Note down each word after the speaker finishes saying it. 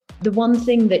The one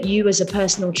thing that you as a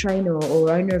personal trainer or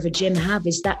owner of a gym have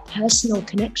is that personal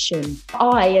connection.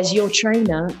 I, as your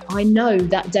trainer, I know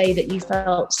that day that you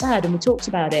felt sad and we talked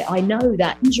about it. I know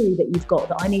that injury that you've got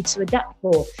that I need to adapt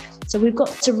for. So we've got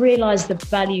to realise the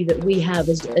value that we have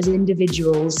as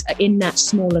individuals in that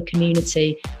smaller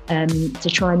community to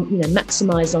try and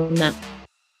maximise on that.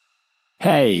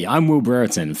 Hey, I'm Will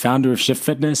Brereton, founder of Shift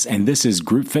Fitness, and this is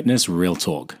Group Fitness Real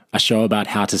Talk, a show about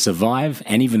how to survive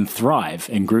and even thrive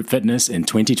in group fitness in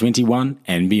 2021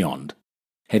 and beyond.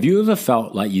 Have you ever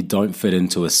felt like you don't fit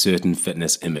into a certain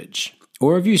fitness image?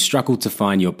 Or have you struggled to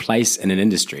find your place in an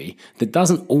industry that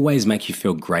doesn't always make you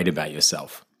feel great about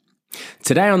yourself?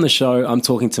 Today on the show, I'm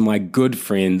talking to my good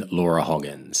friend, Laura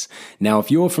Hoggins. Now, if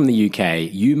you're from the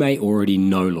UK, you may already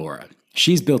know Laura.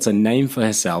 She's built a name for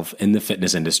herself in the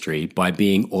fitness industry by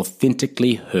being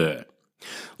authentically her.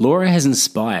 Laura has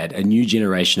inspired a new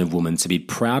generation of women to be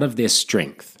proud of their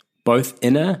strength, both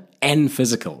inner and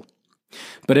physical.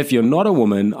 But if you're not a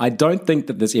woman, I don't think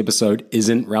that this episode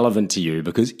isn't relevant to you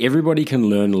because everybody can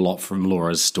learn a lot from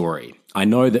Laura's story. I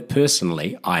know that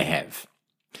personally I have.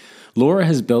 Laura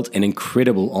has built an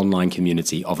incredible online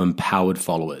community of empowered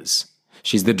followers.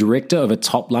 She's the director of a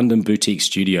top London boutique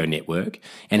studio network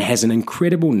and has an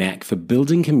incredible knack for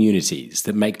building communities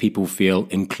that make people feel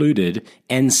included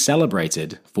and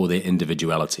celebrated for their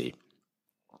individuality.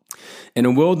 In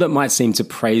a world that might seem to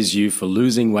praise you for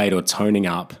losing weight or toning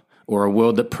up, or a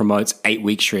world that promotes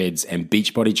 8-week shreds and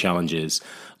beach body challenges,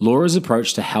 Laura's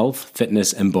approach to health,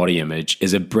 fitness, and body image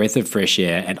is a breath of fresh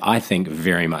air and I think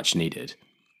very much needed.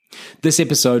 This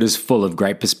episode is full of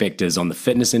great perspectives on the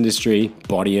fitness industry,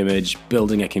 body image,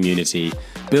 building a community,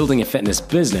 building a fitness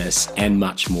business, and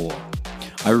much more.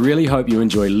 I really hope you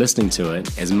enjoy listening to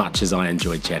it as much as I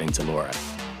enjoyed chatting to Laura.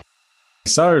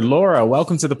 So, Laura,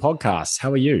 welcome to the podcast.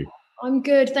 How are you? I'm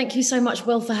good. Thank you so much,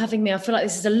 Will, for having me. I feel like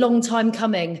this is a long time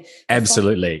coming.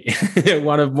 Absolutely.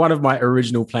 one of my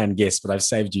original planned guests, but I've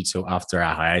saved you till after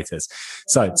our hiatus.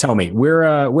 So tell me, where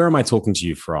am I talking to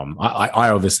you from? I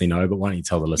obviously know, but why don't you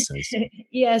tell the listeners?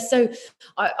 Yeah, so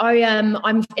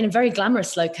I'm in a very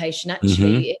glamorous location,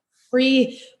 actually.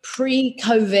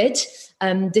 Pre-COVID.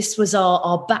 This was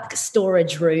our back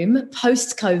storage room.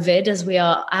 Post-COVID, as we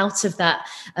are out of that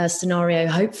scenario,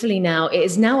 hopefully now, it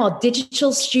is now our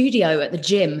digital studio at the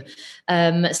gym.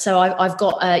 So I've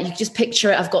got, you can just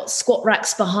picture it, I've got squat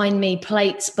racks behind me,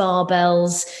 plates,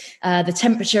 barbells. The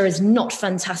temperature is not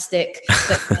fantastic.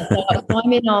 But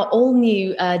I'm in our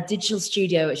all-new digital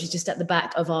studio, which is just at the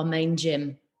back of our main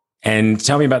gym. And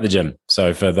tell me about the gym.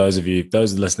 So for those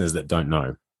listeners that don't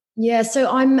know. Yeah, so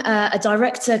I'm a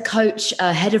director, coach,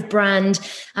 head of brand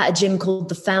at a gym called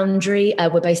The Foundry.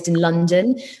 We're based in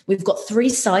London. We've got 3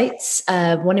 sites,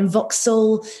 one in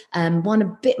Vauxhall, one a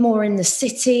bit more in the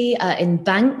city, in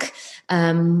Bank,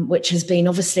 which has been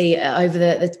obviously over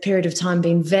the period of time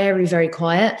been very, very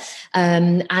quiet.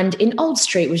 And in Old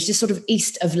Street, which is just sort of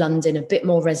east of London, a bit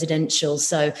more residential.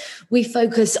 So we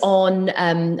focus on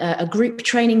a group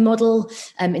training model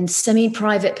in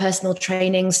semi-private personal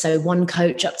training. So one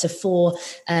coach up to 4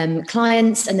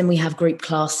 clients, and then we have group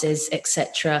classes,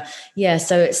 etc. Yeah,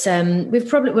 so it's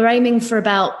we're aiming for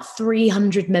about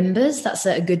 300 members. That's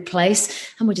a good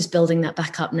place, and we're just building that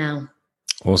back up now.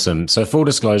 Awesome. So full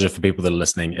disclosure for people that are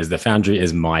listening is The Foundry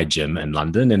is my gym in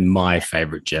London and my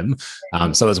favorite gym.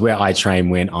 So it's where I train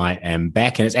when I am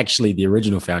back. And it's actually the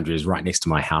original Foundry is right next to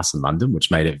my house in London, which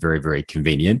made it very, very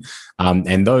convenient.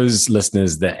 And those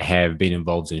listeners that have been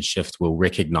involved in Shift will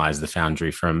recognize The Foundry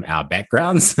from our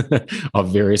backgrounds of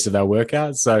various of our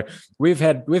workouts. So we've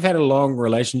had a long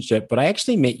relationship, but I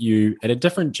actually met you at a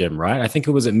different gym, right? I think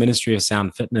it was at Ministry of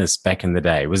Sound Fitness back in the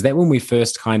day. Was that when we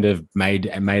first kind of made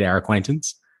our acquaintance?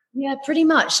 Yeah, pretty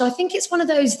much. So I think it's one of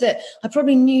those that I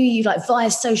probably knew you like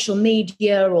via social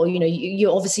media, or,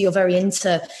 you obviously you're very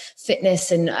into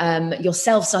fitness and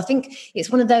yourself. So I think it's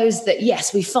one of those that,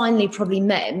 yes, we finally probably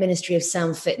met at Ministry of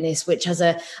Sound Fitness, which has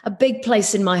a big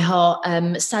place in my heart.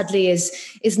 Sadly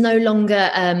is no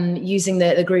longer using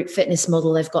the group fitness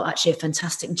model. They've got actually a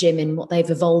fantastic gym in what they've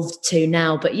evolved to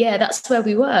now. But yeah, that's where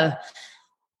we were.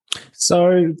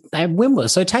 So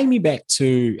take me back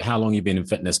to how long you've been in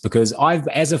fitness, because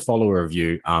as a follower of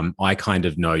you, I kind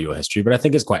of know your history, but I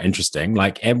think it's quite interesting.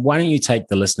 And why don't you take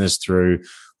the listeners through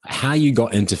how you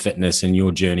got into fitness and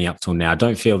your journey up till now?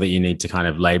 Don't feel that you need to kind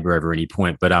of labor over any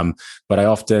point, but I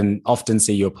often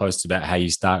see your posts about how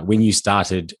when you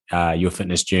started your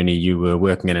fitness journey, you were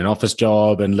working in an office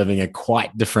job and living a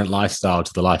quite different lifestyle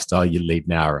to the lifestyle you lead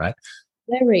now, right?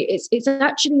 Very. It's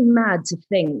actually mad to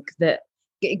think that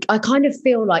I kind of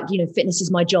feel like, fitness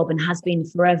is my job and has been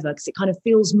forever, because it kind of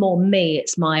feels more me.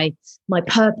 It's my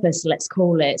purpose, let's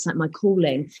call it. It's like my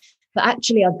calling. But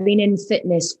actually, I've been in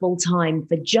fitness full time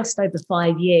for just over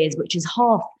 5 years, which is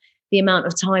half the amount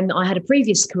of time that I had a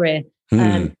previous career.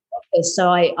 So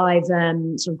I've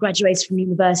sort of graduated from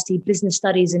university, business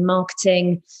studies and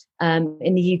marketing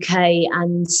in the UK,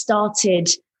 and started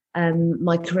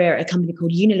my career at a company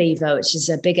called Unilever, which is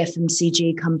a big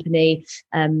FMCG company,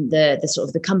 the sort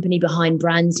of the company behind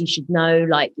brands you should know,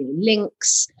 like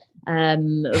Lynx,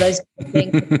 those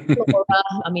things.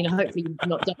 I mean, hopefully you've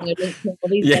not done a Lynx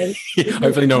these days.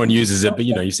 Hopefully no one uses it, but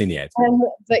you've seen the ads.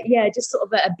 But yeah, just sort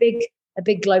of a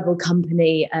big global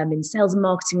company in sales and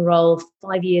marketing role,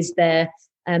 5 years there.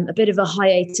 A bit of a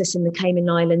hiatus in the Cayman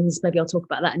Islands. Maybe I'll talk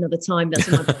about that another time.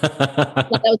 That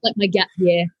was like my gap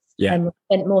year. Yeah. I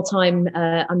spent more time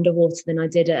underwater than I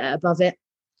did above it.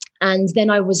 And then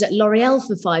I was at L'Oreal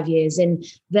for 5 years in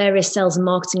various sales and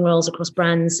marketing roles across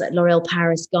brands at L'Oreal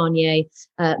Paris, Garnier,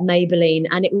 Maybelline.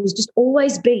 And it was just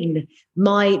always been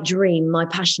my dream, my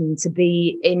passion to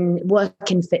be work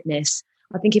in fitness.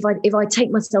 I think if I take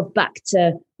myself back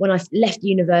to when I left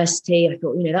university, I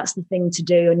thought, that's the thing to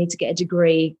do. I need to get a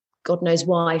degree. God knows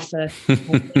why. But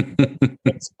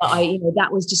that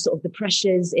was just sort of the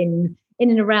pressures in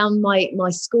and around my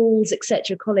schools,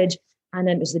 etc., college, and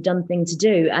then it was the done thing to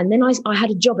do. And then I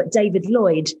had a job at David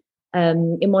Lloyd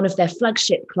in one of their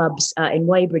flagship clubs in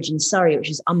Weybridge in Surrey, which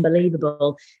is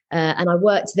unbelievable. And I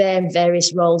worked there in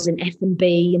various roles in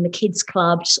F&B, in the kids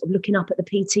club, just sort of looking up at the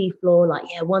PT floor, like,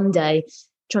 one day,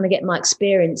 trying to get my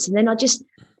experience. And then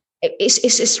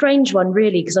it's a strange one,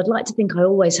 really, because I'd like to think I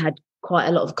always had quite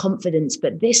a lot of confidence,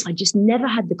 but I just never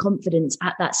had the confidence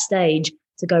at that stage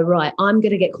to go, right, I'm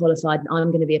going to get qualified and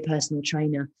I'm going to be a personal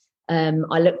trainer.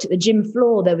 I looked at the gym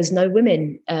floor. There was no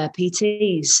women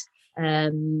PTs.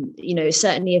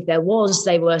 Certainly if there was,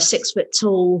 they were 6 foot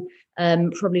tall,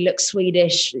 probably looked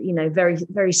Swedish, very,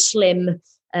 very slim,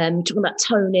 talking about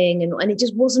toning, and it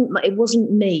just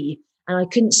wasn't me. And I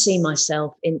couldn't see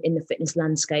myself in the fitness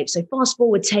landscape. So fast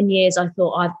forward 10 years, I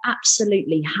thought, I've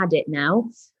absolutely had it now.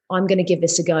 I'm going to give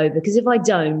this a go, because if I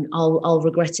don't, I'll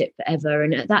regret it forever.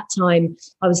 And at that time,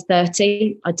 I was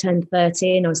 30. I turned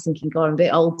 30 and I was thinking, God, I'm a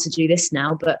bit old to do this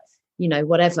now, but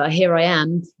whatever, here I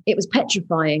am. It was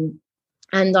petrifying.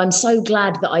 And I'm so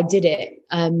glad that I did it.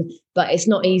 But it's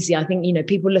not easy. I think,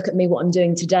 people look at me, what I'm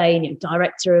doing today, and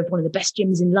director of one of the best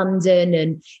gyms in London.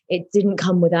 And it didn't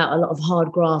come without a lot of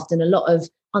hard graft and a lot of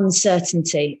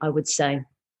uncertainty, I would say.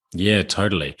 Yeah,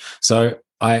 totally. So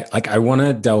I want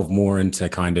to delve more into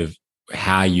kind of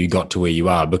how you got to where you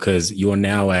are, because you're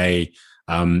now a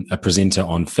presenter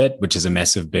on Fit, which is a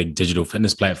massive, big digital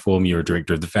fitness platform. You're a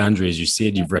director of the Foundry, as you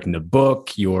said. You've written a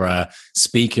book. You're a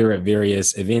speaker at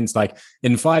various events. Like,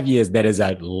 in 5 years, that is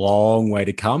a long way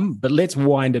to come. But let's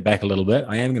wind it back a little bit.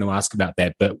 I am going to ask about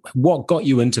that. But what got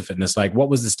you into fitness? Like, what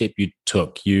was the step you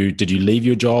took? Did you leave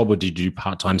your job, or did you do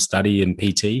part-time study in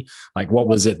PT? Like, what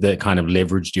was it that kind of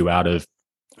leveraged you out of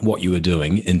what you were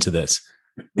doing into this?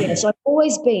 Yeah, so I've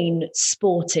always been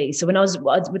sporty. So when I was,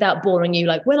 without boring you,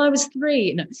 like when I was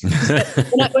 3, when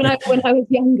I was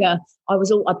younger,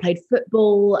 I played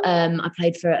football. I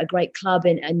played for a great club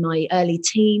in my early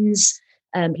teens.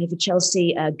 Played for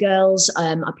Chelsea girls.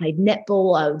 I played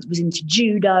netball. I was into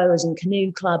judo. I was in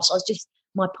canoe clubs. I was just,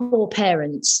 my poor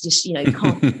parents just,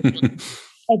 can't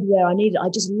everywhere I needed. I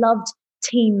just loved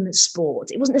team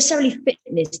sport. It wasn't necessarily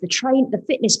fitness. The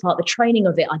fitness part, the training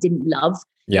of it, I didn't love.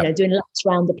 Yep. Doing laps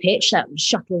around the pitch, that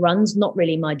shuttle runs, not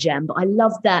really my jam. But I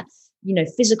loved that,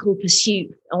 physical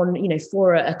pursuit on,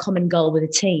 for a common goal with a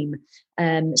team.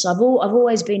 So I've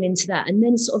always been into that. And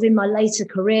then sort of in my later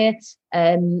career,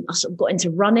 I sort of got into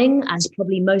running, as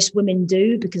probably most women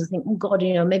do, because I think, oh God,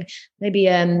 maybe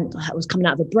I was coming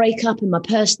out of a breakup in my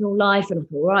personal life, and I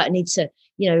thought, right, I need to,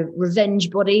 revenge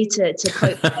body to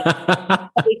cope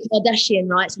with Kardashian,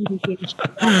 right? So I'm thinking,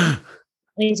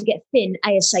 I need to get thin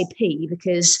ASAP,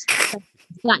 because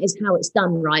that is how it's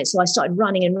done, right? So I started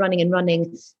running.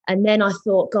 And then I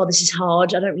thought, God, this is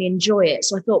hard. I don't really enjoy it.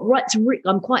 So I thought,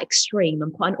 I'm quite extreme.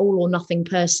 I'm quite an all or nothing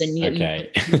person. Okay.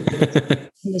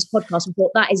 In this podcast, I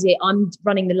thought, that is it. I'm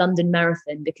running the London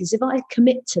Marathon, because if I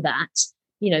commit to that,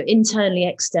 internally,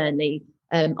 externally,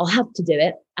 I'll have to do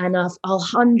it, and I'll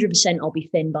 100% I'll be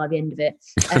thin by the end of it.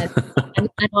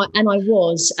 And I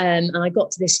was, and I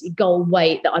got to this goal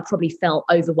weight that I probably felt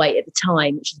overweight at the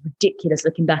time, which is ridiculous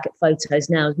looking back at photos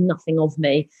now. There's nothing of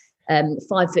me.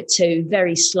 5'2",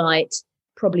 very slight,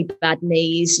 probably bad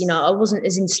knees. I wasn't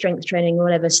as into strength training or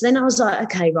whatever. So then I was like,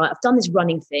 okay, right, I've done this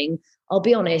running thing. I'll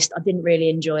be honest, I didn't really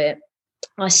enjoy it.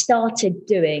 I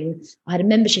had a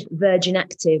membership at Virgin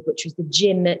Active, which was the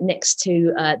gym next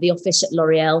to the office at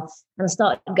L'Oreal. And I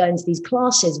started going to these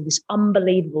classes with this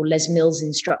unbelievable Les Mills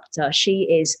instructor. I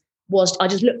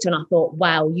just looked and I thought,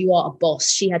 wow, you are a boss.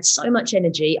 She had so much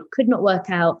energy. I could not work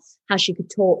out how she could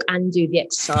talk and do the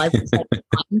exercise at the same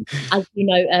time, as you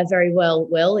know very well,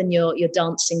 Will, in your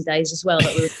dancing days as well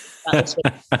that we were talking about this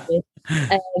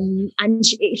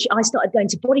week. I started going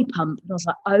to Body Pump, and I was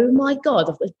like, oh my God,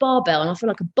 I've got this barbell and I feel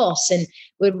like a boss. And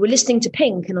we're listening to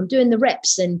Pink and I'm doing the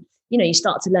reps, and you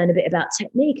start to learn a bit about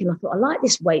technique. And I thought, I like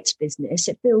this weights business.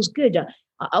 It feels good.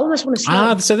 I almost want to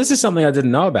start. So this is something I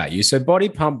didn't know about you. So Body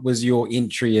Pump was your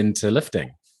entry into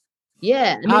lifting.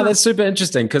 Yeah. That's super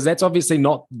interesting, because that's obviously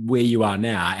not where you are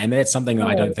now. And that's something that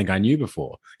I don't think I knew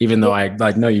before, even though I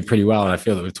know you pretty well. And I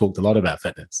feel that we've talked a lot about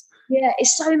fitness. Yeah,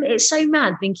 it's so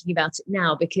mad thinking about it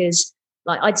now, because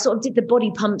like I sort of did the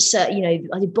Body Pumps, I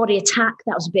did Body Attack.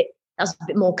 That was a bit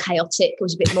more chaotic. It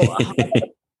was a bit more.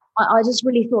 I just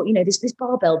really thought, this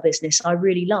barbell business I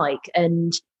really like,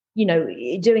 and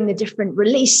doing the different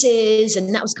releases,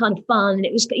 and that was kind of fun. And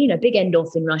it was, big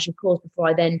endorphin rush, of course, before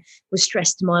I then was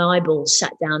stressed to my eyeballs,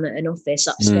 sat down at an office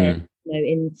upstairs,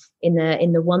 in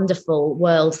the wonderful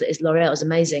world that is L'Oreal. It was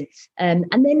amazing. And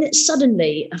then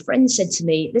suddenly a friend said to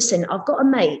me, listen, I've got a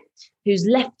mate who's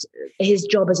left his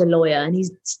job as a lawyer, and he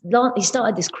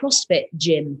started this CrossFit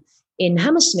gym in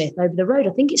Hammersmith over the road.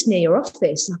 I think it's near your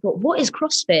office. And I thought, what is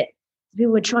CrossFit?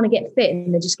 People were trying to get fit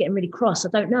and they're just getting really cross. I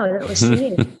don't know. That was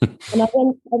new. And I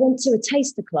went to a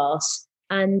taster class,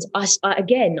 and I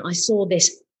saw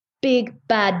this big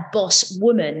bad boss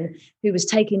woman who was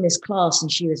taking this class,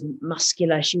 and she was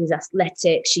muscular, she was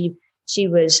athletic, she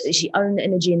owned the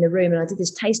energy in the room. And I did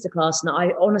this taster class, and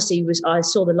I honestly I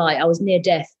saw the light. I was near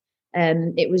death.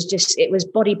 It was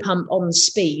Body Pump on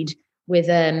speed with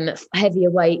heavier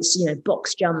weights,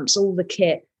 box jumps, all the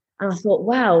kit. And I thought,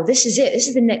 wow, this is it. This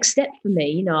is the next step for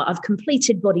me. I've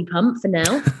completed Body Pump for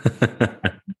now.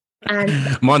 And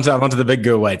I'm onto the big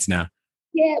girl weights now.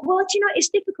 Yeah, well, it's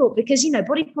difficult because,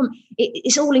 Body Pump,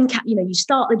 it's all in cap. You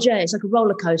start the journey, it's like a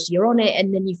roller coaster. You're on it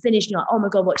and then you finish, you're like, oh my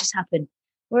God, what just happened?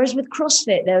 Whereas with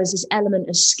CrossFit, there was this element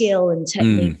of skill and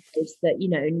technique that,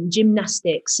 and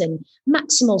gymnastics and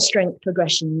maximal strength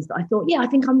progressions that I thought, yeah, I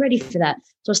think I'm ready for that.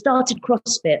 So I started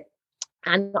CrossFit.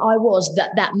 And I was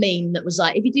that meme that was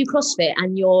like, if you do CrossFit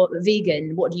and you're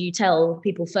vegan, what do you tell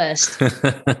people first?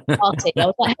 Party. I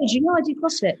was like, hey, do you know I do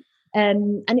CrossFit?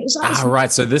 And it was like,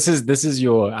 right. So this is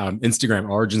your Instagram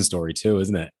origin story too,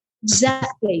 isn't it?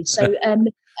 Exactly. So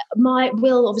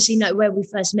Will obviously know where we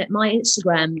first met. My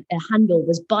Instagram handle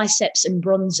was biceps and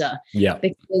bronzer. Yeah.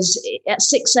 Because at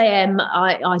 6 a.m.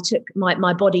 I took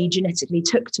my body genetically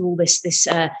took to all this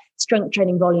strength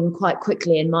training volume quite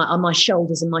quickly, and my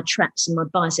shoulders and my traps and my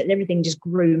biceps, everything just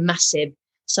grew massive.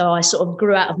 So I sort of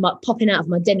grew popping out of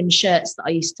my denim shirts that I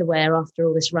used to wear after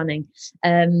all this running. So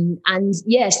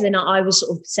then I was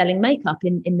sort of selling makeup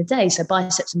in the day. So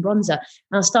biceps and bronzer.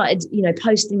 And I started,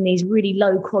 posting these really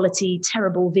low quality,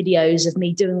 terrible videos of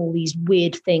me doing all these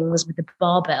weird things with the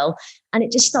barbell. And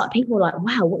it just started, people were like,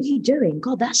 wow, what are you doing?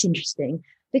 God, that's interesting.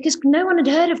 Because no one had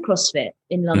heard of CrossFit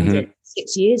in London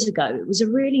 6 years ago. It was a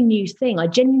really new thing. I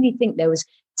genuinely think there was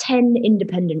 10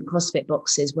 independent CrossFit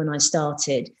boxes when I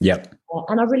started. Yep.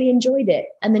 And I really enjoyed it.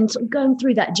 And then sort of going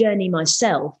through that journey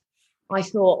myself, I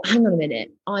thought, hang on a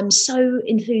minute, I'm so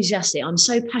enthusiastic. I'm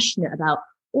so passionate about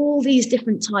all these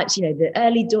different types, the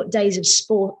early days of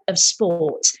sport,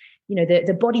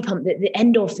 the Body Pump, the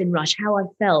endorphin rush, how I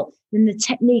felt, and the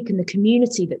technique and the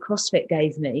community that CrossFit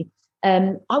gave me.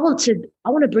 I want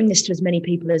to bring this to as many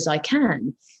people as I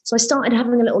can. So I started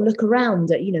having a little look around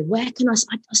at, where can I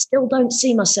still don't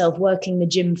see myself working the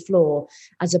gym floor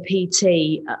as a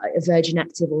PT at Virgin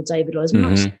Active or David Lloyd. As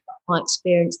much as my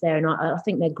experience there, and I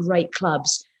think they're great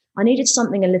clubs. I needed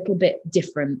something a little bit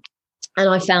different. And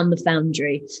I found the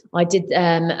Foundry. I did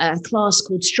a class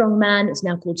called Strongman. It's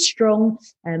now called Strong.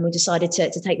 We decided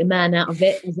to take the man out of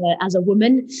it as a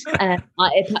woman.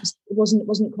 It perhaps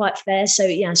wasn't quite fair. So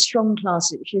yeah, Strong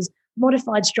class, which is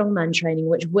modified strongman training,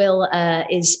 which Will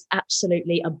is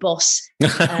absolutely a boss.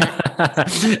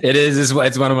 It is.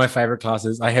 It's one of my favorite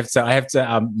classes. I have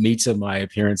to meter my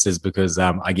appearances because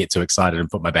I get too excited and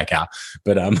put my back out.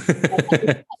 But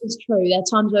that is true. There are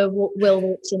times where Will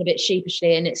walks in a bit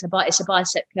sheepishly, and it's a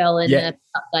bicep curl and a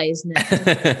up day, isn't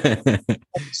it?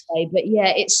 But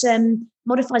yeah, it's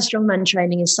modified strongman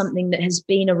training is something that has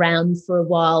been around for a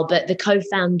while. But the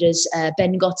co-founders,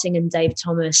 Ben Gotting and Dave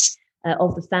Thomas,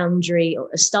 of the Foundry,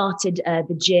 started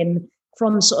the gym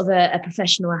from sort of a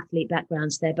professional athlete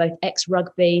background. So they're both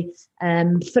ex-rugby,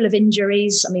 full of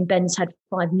injuries. I mean, Ben's had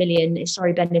 5 million,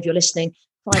 sorry, Ben, if you're listening,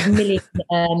 5 million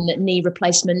knee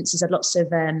replacements. He's had lots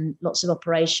of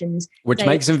operations. Which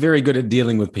makes him very good at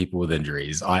dealing with people with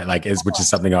injuries. Which is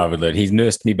something I would learn. He's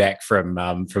nursed me back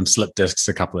from slip discs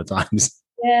a couple of times.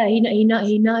 Yeah,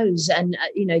 he knows. And,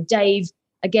 Dave,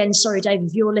 again, sorry, Dave,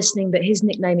 if you're listening, but his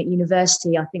nickname at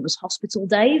university, I think, was Hospital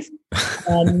Dave.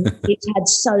 He's had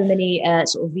so many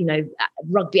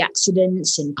rugby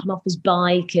accidents and come off his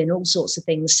bike and all sorts of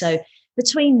things. So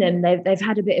between them, they've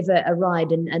had a bit of a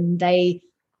ride, and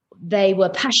they were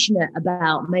passionate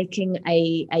about making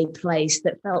a place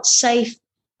that felt safe,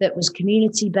 that was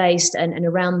community-based and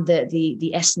around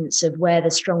the essence of where the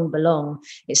strong belong.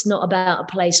 It's not about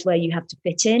a place where you have to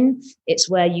fit in. It's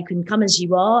where you can come as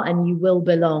you are and you will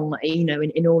belong,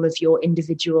 in all of your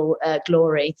individual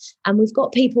glory. And we've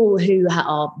got people who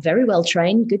are very well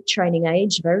trained, good training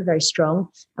age, very, very strong.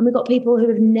 And we've got people who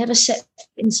have never set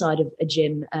inside of a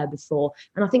gym before.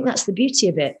 And I think that's the beauty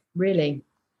of it, really.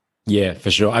 Yeah,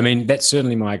 for sure. I mean, that's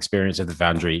certainly my experience at the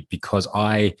Foundry, because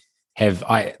I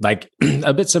like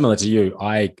a bit similar to you.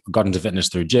 I got into fitness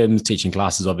through gyms, teaching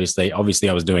classes. Obviously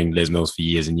I was doing Les Mills for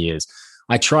years and years.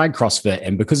 I tried CrossFit,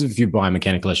 and because of a few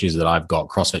biomechanical issues that I've got,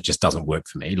 CrossFit just doesn't work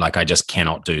for me. Like, I just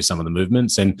cannot do some of the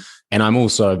movements. And I'm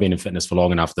also been in fitness for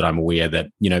long enough that I'm aware that,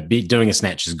 doing a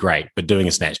snatch is great, but doing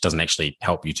a snatch doesn't actually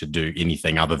help you to do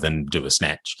anything other than do a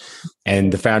snatch.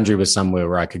 And the Foundry was somewhere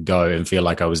where I could go and feel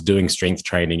like I was doing strength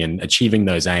training and achieving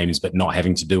those aims, but not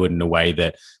having to do it in a way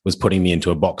that was putting me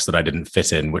into a box that I didn't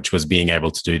fit in, which was being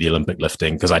able to do the Olympic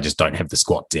lifting, because I just don't have the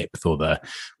squat depth or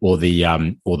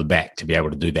the back to be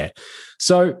able to do that.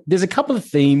 So there's a couple of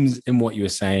themes in what you were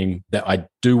saying that I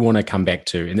do want to come back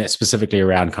to, and that's specifically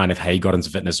around kind of how you got into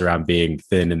fitness, around being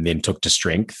thin and then took to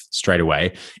strength straight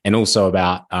away, and also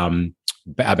about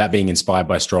being inspired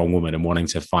by a strong woman and wanting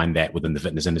to find that within the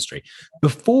fitness industry.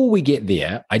 Before we get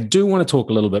there, I do want to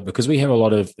talk a little bit, because we have a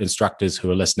lot of instructors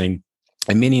who are listening,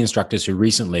 and many instructors who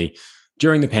recently,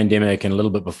 during the pandemic and a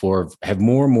little bit before, have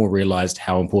more and more realized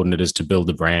how important it is to build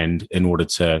a brand in order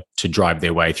to drive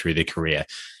their way through their career.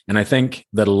 And I think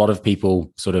that a lot of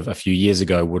people sort of a few years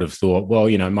ago would have thought, well,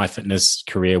 my fitness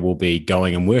career will be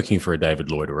going and working for a David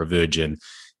Lloyd or a Virgin,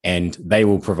 and they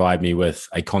will provide me with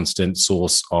a constant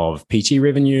source of PT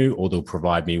revenue, or they'll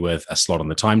provide me with a slot on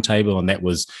the timetable. And that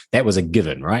was a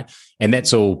given, right? And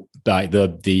that's all.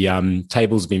 The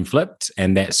table's been flipped,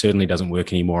 and that certainly doesn't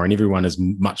work anymore. And everyone is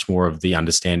much more of the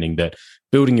understanding that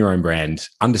building your own brand,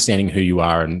 understanding who you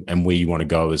are and where you want to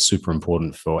go is super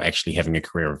important for actually having a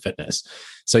career in fitness.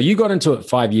 So you got into it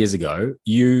 5 years ago.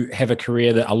 You have a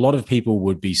career that a lot of people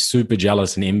would be super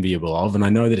jealous and enviable of. And I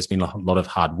know that it's been a lot of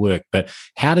hard work, but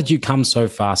how did you come so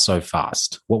far so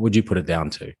fast? What would you put it down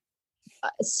to?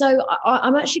 So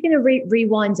I'm actually going to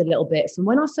rewind a little bit from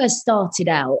when I first started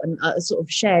out, and I sort of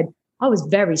shared, I was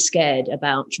very scared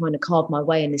about trying to carve my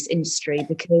way in this industry,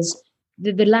 because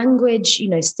the language,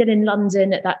 still in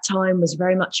London at that time, was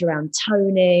very much around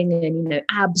toning, and,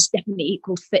 abs definitely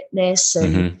equaled fitness.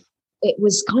 And it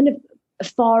was kind of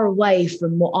far away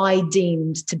from what I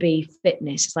deemed to be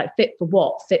fitness. It's like, fit for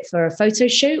what? Fit for a photo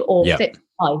shoot, or fit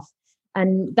for life?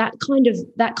 And that kind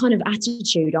of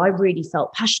attitude I really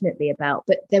felt passionately about,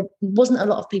 but there wasn't a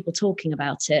lot of people talking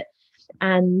about it.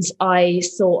 And I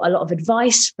sought a lot of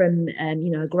advice from,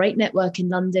 a great network in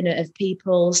London of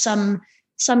people. Some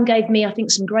gave me, I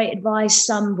think, some great advice.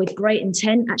 Some with great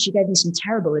intent actually gave me some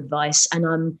terrible advice. And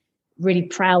I'm really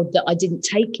proud that I didn't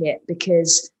take it,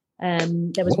 because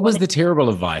there was. What was the terrible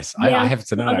advice? Yeah, I have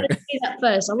to know. I'm going to say that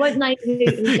first. I won't name who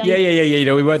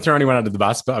Yeah. We won't throw anyone under the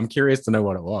bus, but I'm curious to know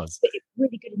what it was.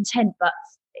 Really good intent, but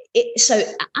so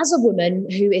as a woman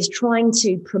who is trying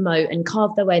to promote and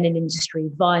carve their way in an industry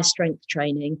via strength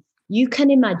training, you can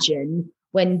imagine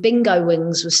when Bingo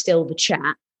Wings was still the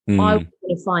chat, I was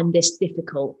going to find this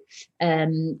difficult.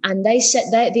 And they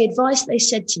said the advice they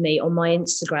said to me on my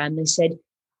Instagram,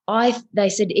 they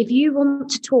said, if you want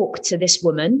to talk to this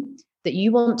woman that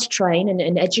you want to train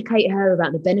and educate her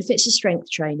about the benefits of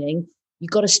strength training,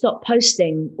 you've got to stop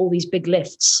posting all these big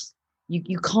lifts.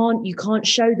 You can't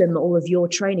show them all of your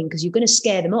training, because you're going to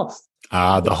scare them off.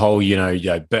 The whole,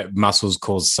 muscles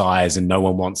cause size, and no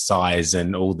one wants size,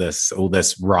 and all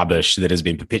this rubbish that has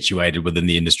been perpetuated within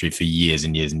the industry for years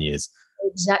and years and years.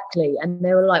 Exactly. And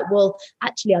they were like, well,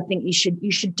 actually, I think you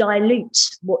should dilute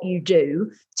what you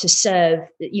do to serve,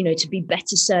 to be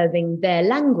better serving their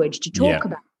language, to talk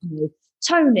about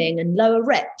toning and lower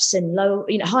reps and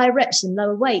higher reps and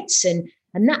lower weights, and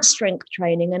and that's strength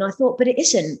training. And I thought, but it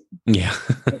isn't. Yeah.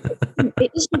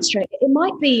 It isn't strength. It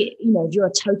might be, if you're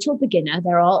a total beginner,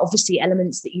 there are obviously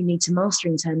elements that you need to master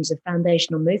in terms of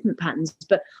foundational movement patterns.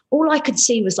 But all I could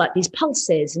see was like these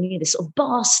pulses and this sort of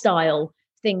bar style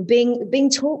thing being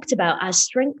talked about as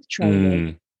strength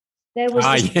training. There was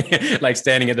like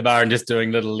standing at the bar and just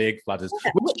doing little leg flutters.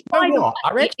 Which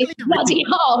it's bloody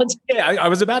hard. Yeah, I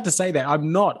was about to say that.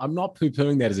 I'm not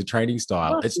poo-pooing that as a training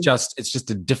style. It's just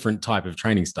a different type of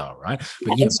training style, right?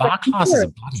 But bar classes are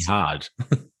bloody hard.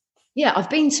 Yeah, I've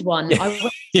been to one.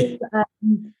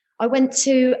 I went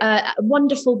to a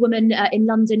wonderful woman in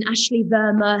London, Ashley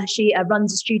Verma. She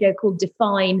runs a studio called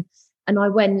Define, and I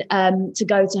went to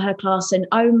go to her class. And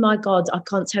oh my God, I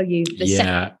can't tell you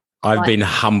I've been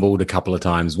humbled a couple of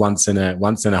times, once in a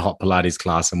hot Pilates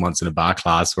class and once in a bar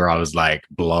class, where I was like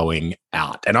blowing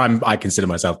out. And I consider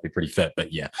myself to be pretty fit,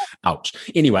 but yeah, ouch.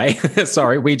 Anyway,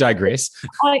 sorry, we digress.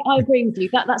 I agree with you.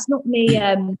 That's not me.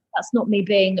 That's not me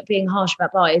being harsh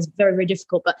about bar. It's very, very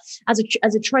difficult. But as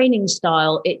a training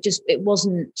style, it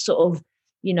wasn't sort of,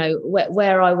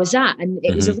 where I was at. And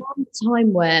it was around the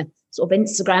time where sort of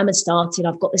Instagram had started.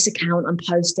 I've got this account, I'm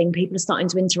posting, people are starting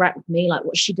to interact with me, like,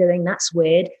 what's she doing? That's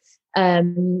weird.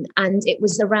 And it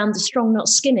was around the strong, not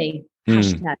skinny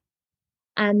hashtag.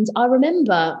 And I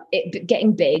remember it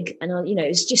getting big, and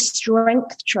it's just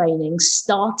strength training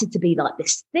started to be like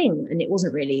this thing. And it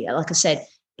wasn't really, like I said,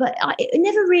 but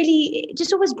it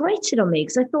just always grated on me,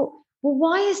 because I thought, well,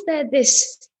 why is there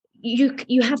this,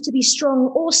 you have to be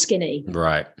strong or skinny?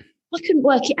 Right. I couldn't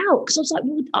work it out, because I was like,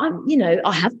 well,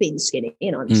 I have been skinny,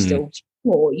 I'm still,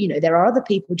 or, there are other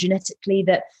people genetically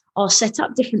that are set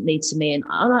up differently to me. And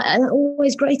it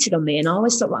always grated on me. And I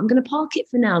always thought, well, I'm going to park it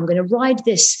for now. I'm going to ride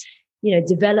this,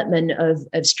 development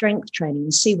of strength training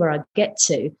and see where I get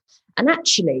to. And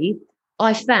actually,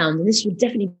 I found, and this would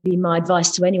definitely be my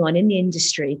advice to anyone in the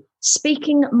industry,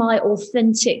 speaking my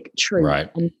authentic truth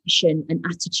and mission and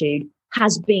attitude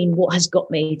has been what has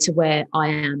got me to where I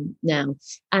am now.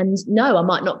 And no, I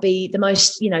might not be the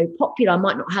most, popular. I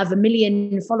might not have 1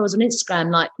 million followers on Instagram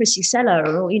like Chrissy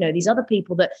Seller or, these other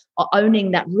people that are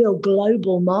owning that real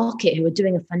global market, who are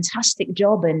doing a fantastic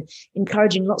job and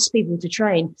encouraging lots of people to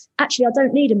train. Actually, I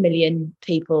don't need 1 million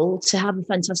people to have a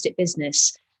fantastic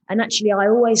business. And actually, I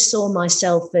always saw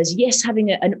myself as, yes, having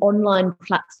an online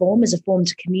platform as a form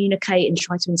to communicate and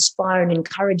try to inspire and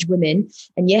encourage women.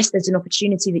 And yes, there's an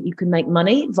opportunity that you can make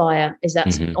money via, is that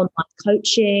online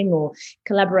coaching or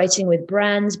collaborating with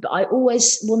brands. But I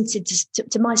always wanted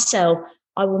to myself,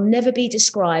 I will never be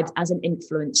described as an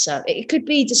influencer. It could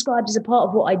be described as a part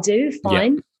of what I do,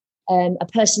 fine, a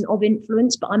person of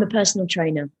influence, but I'm a personal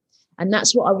trainer. And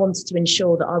that's what I wanted to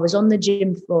ensure, that I was on the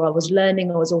gym floor, I was learning,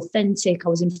 I was authentic, I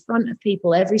was in front of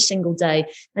people every single day.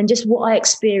 And just what I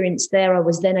experienced there, I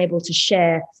was then able to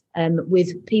share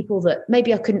with people that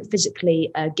maybe I couldn't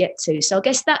physically get to. So I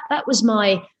guess that was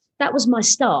my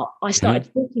start. I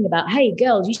started talking about, hey,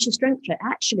 girls, you should strength train.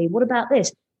 Actually, what about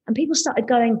this? And people started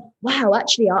going, wow,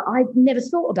 actually, I never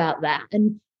thought about that.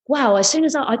 And wow, as soon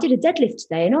as I did a deadlift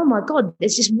today, and oh my God,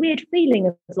 there's this weird feeling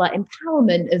of like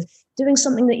empowerment of doing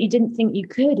something that you didn't think you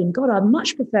could. And God, I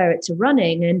much prefer it to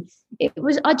running. And I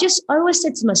always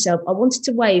said to myself, I wanted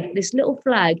to wave this little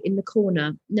flag in the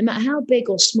corner, no matter how big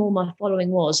or small my following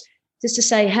was, just to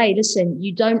say, hey, listen,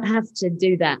 you don't have to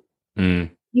do that.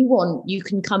 You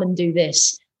can come and do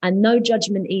this, and no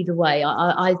judgment either way.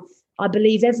 I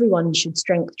believe everyone should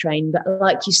strength train, but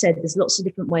like you said, there's lots of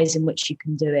different ways in which you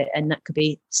can do it. And that could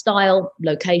be style,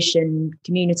 location,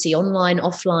 community, online,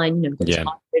 offline,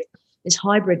 this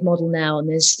hybrid model now. And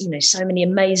there's, so many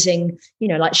amazing,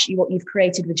 like what you've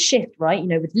created with Shift, right?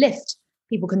 With Lift,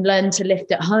 people can learn to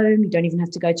lift at home. You don't even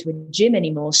have to go to a gym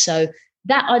anymore. So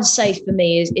that, I'd say, for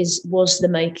me was the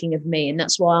making of me. And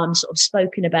that's why I'm sort of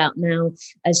spoken about now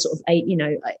as sort of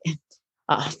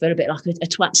I feel a bit like a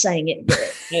twat saying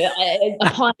it, a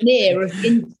pioneer of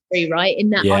industry, right? In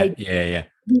that I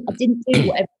didn't do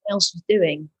what everyone else was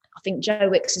doing. I think Joe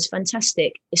Wicks is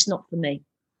fantastic. It's not for me.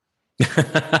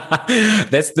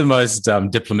 That's the most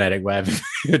diplomatic way of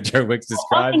Joe Wicks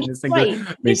described this thing.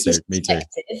 Me too.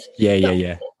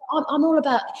 Yeah. I'm all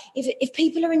about, if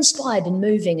people are inspired and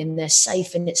moving and they're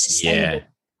safe and it's sustainable,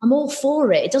 I'm all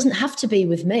for it. It doesn't have to be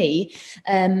with me.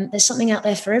 There's something out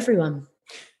there for everyone.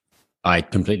 I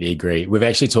completely agree. We've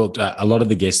actually talked, a lot of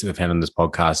the guests that we've had on this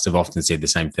podcast have often said the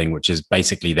same thing, which is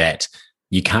basically that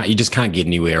you just can't get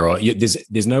anywhere, or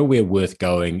there's nowhere worth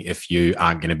going if you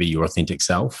aren't going to be your authentic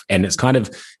self. And it's kind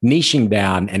of niching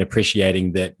down and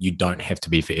appreciating that you don't have to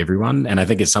be for everyone. And I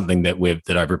think it's something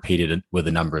that I've repeated with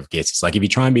a number of guests. It's like, if you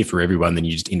try and be for everyone, then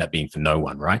you just end up being for no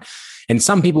one, right? And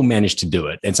some people manage to do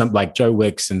it, and some, like Joe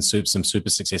Wicks and some super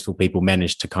successful people,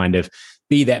 manage to kind of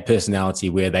be that personality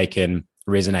where they can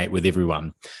resonate with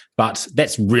everyone. But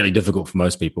that's really difficult for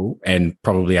most people and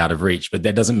probably out of reach. But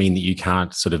that doesn't mean that you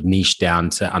can't sort of niche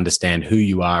down to understand who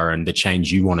you are and the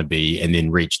change you want to be, and then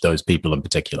reach those people in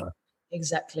particular.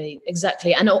 Exactly.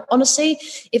 And honestly,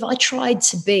 if I tried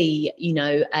to be,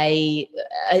 a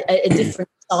different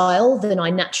style than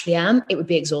I naturally am, it would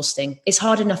be exhausting. It's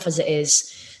hard enough as it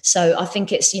is. So I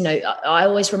think it's, I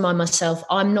always remind myself,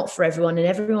 I'm not for everyone and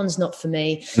everyone's not for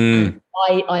me.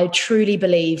 I truly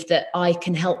believe that I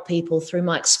can help people through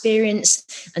my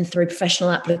experience and through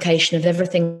professional application of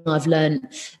everything I've learned,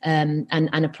 and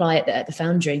apply it at the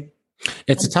Foundry.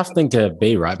 It's a tough thing to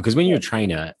be, right? Because when you're a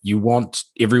trainer, you want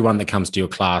everyone that comes to your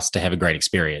class to have a great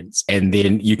experience. And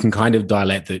then you can kind of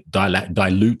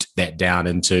dilute that down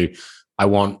into, I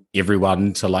want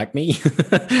everyone to like me.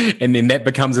 And then that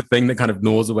becomes a thing that kind of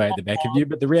gnaws away at the back of you.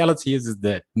 But the reality is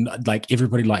that, like,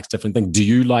 everybody likes different things. Do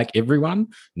you like everyone?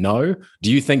 No.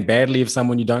 Do you think badly of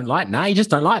someone you don't like? No, you just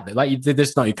don't like them. Like,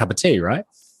 that's not your cup of tea, right?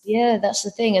 Yeah, that's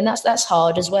the thing. And that's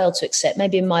hard as well to accept.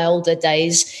 Maybe in my older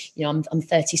days, I'm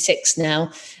 36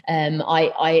 now.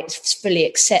 I fully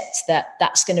accept that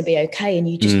that's going to be okay. And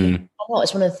you just,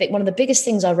 it's one of the biggest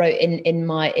things I wrote in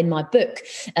my book,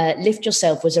 Lift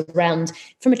Yourself, was around,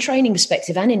 from a training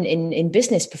perspective and in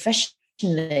business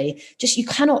professionally, just you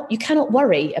cannot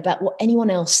worry about what anyone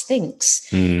else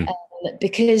thinks.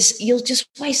 Because you'll just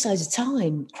waste loads of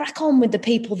time. Crack on with the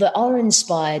people that are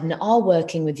inspired and are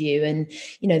working with you, and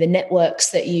the networks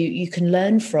that you can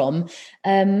learn from,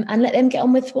 and let them get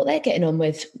on with what they're getting on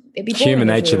with. It'd be human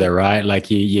nature, though, right? Like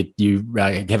you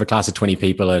have a class of 20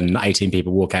 people and 18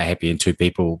 people walk out happy, and 2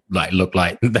 people look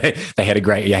like they had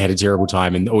a terrible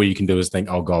time, and all you can do is think,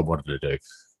 oh God, what did I do?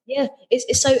 Yeah,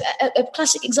 it's so a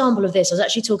classic example of this. I was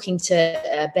actually talking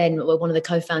to Ben, one of the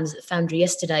co-founders at the Foundry,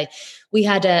 yesterday. We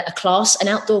had an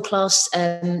outdoor class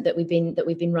that we've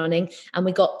been running, and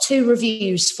we got 2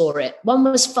 reviews for it. One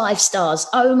was 5 stars.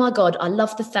 Oh my God, I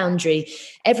love the Foundry.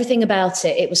 Everything about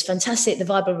it was fantastic. The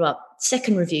vibe, blah, blah, blah.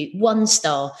 Second review, 1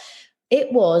 star.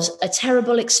 It was a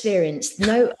terrible experience.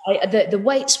 No, the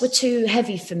weights were too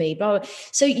heavy for me.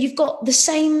 So you've got the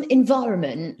same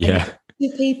environment. Yeah. 2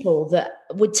 people that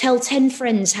would tell 10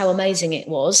 friends how amazing it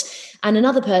was, and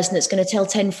another person that's going to tell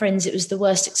 10 friends it was the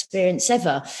worst experience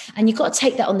ever. And you've got to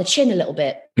take that on the chin a little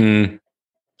bit. You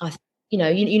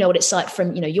know what it's like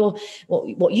from your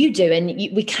what you do, and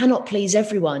we cannot please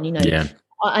everyone. Yeah.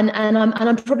 And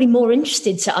I'm probably more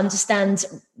interested to understand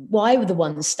why the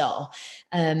 1 star.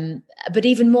 But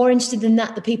even more interested than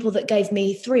that, the people that gave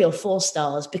me 3 or 4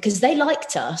 stars, because they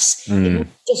liked us. It was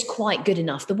just quite good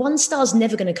enough. The 1 star's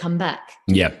never going to come back.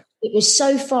 Yeah. It was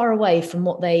so far away from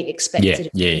what they expected.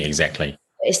 Yeah, exactly.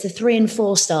 It's the 3 and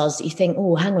 4 stars that you think,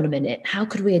 oh, hang on a minute. How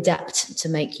could we adapt to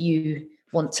make you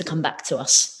want to come back to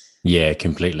us? Yeah,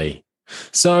 completely.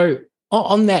 So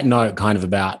on that note, kind of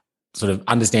about sort of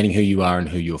understanding who you are and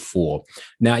who you're for.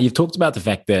 Now, you've talked about the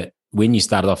fact that when you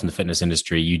started off in the fitness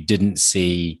industry, you didn't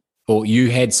see, or you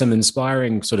had some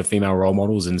inspiring sort of female role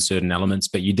models in certain elements,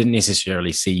 but you didn't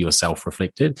necessarily see yourself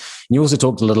reflected. And you also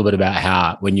talked a little bit about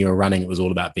how when you were running, it was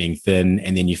all about being thin,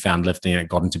 and then you found lifting and it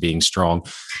got into being strong.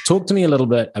 Talk to me a little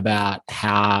bit about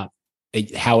how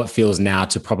it feels now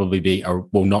to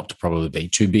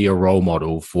be a role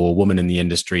model for women in the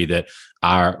industry that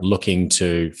are looking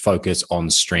to focus on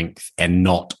strength and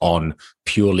not on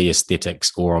purely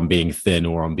aesthetics, or on being thin,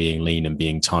 or on being lean and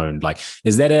being toned. Like,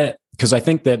 is that because I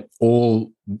think that all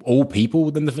people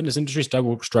within the fitness industry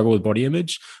struggle with body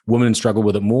image. Women struggle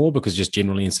with it more because just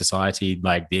generally in society,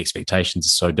 like, the expectations are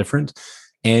so different.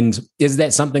 And is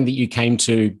that something that you came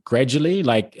to gradually?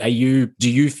 Like, do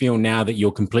you feel now that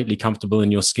you're completely comfortable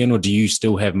in your skin, or do you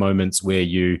still have moments where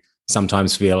you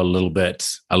sometimes feel a little bit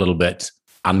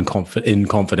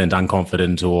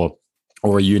unconfident, or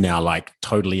are you now like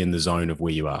totally in the zone of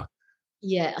where you are?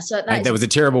 Yeah. So that was a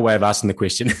terrible way of asking the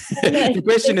question. The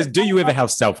question is, do you ever have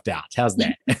self-doubt? How's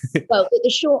that? Well, the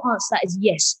short answer to that is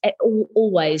yes,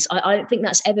 always. I don't think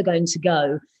that's ever going to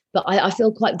go. But I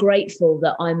feel quite grateful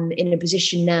that I'm in a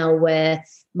position now where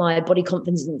my body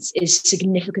confidence is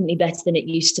significantly better than it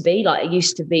used to be. Like, it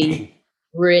used to be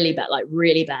really bad,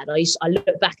 I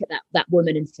look back at that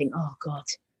woman and think, oh God,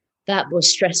 that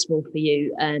was stressful for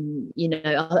you. And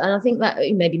I think that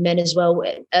maybe men as well,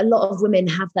 a lot of women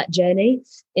have that journey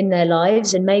in their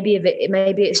lives. And maybe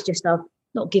it's just our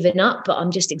not given up, but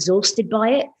I'm just exhausted by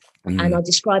it. And I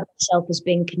describe myself as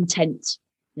being content.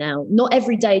 Now, not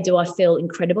every day do I feel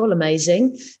incredible,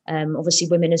 amazing. Obviously,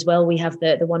 women as well, we have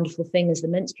the wonderful thing as the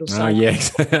menstrual cycle. Oh,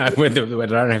 yes. I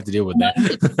don't have to deal with that.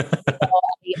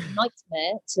 A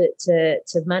nightmare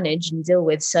to manage and deal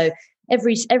with. So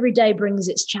every day brings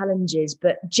its challenges,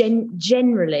 but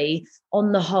generally,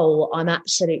 on the whole, I'm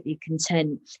absolutely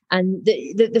content. And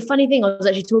the funny thing, I was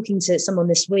actually talking to someone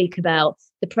this week about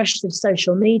the pressures of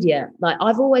social media. Like,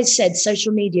 I've always said,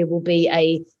 social media will be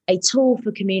a tool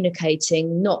for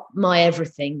communicating, not my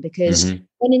everything, because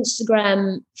when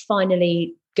Instagram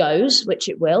finally goes, which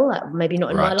it will, maybe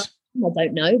not in my life, I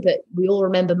don't know, but we all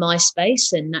remember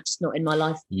MySpace, and that's not in my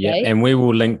life today. Yeah, and we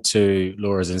will link to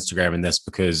Laura's Instagram in this,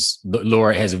 because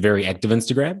Laura has a very active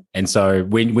Instagram. And so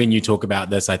when you talk about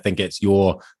this, I think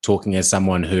you're talking as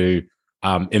someone who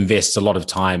invests a lot of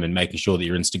time in making sure that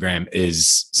your Instagram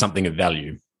is something of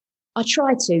value. I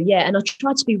try to, yeah, and I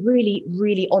try to be really,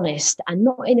 really honest, and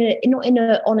not in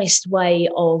a honest way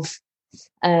of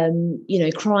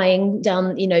crying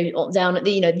down, down at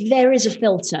the, there is a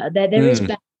filter, there is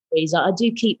boundaries. I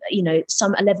do keep,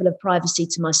 a level of privacy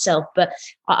to myself, but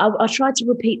I try to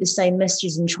repeat the same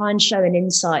messages and try and show an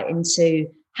insight into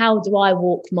how do I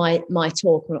walk my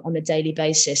talk on a daily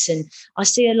basis. And I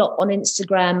see a lot on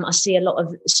Instagram. I see a lot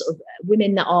of sort of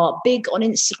women that are big on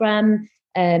Instagram,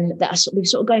 that we're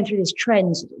sort of going through this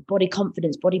trend, body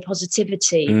confidence, body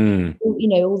positivity,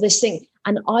 all this thing.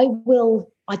 And I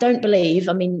don't believe,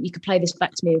 I mean, you could play this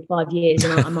back to me in 5 years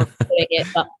and I'm not doing it,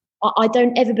 but I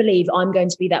don't ever believe I'm going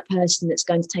to be that person that's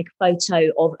going to take a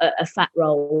photo of a fat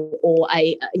roll or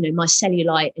my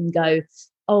cellulite and go,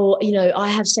 oh, I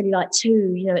have cellulite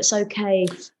too, it's okay.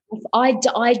 I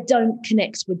don't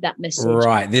connect with that message.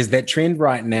 Right. There's that trend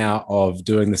right now of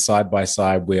doing the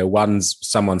side-by-side where one's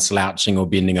someone slouching or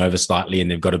bending over slightly and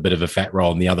they've got a bit of a fat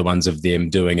roll, and the other one's of them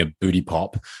doing a booty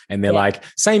pop. And they're like,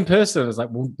 same person. It's like,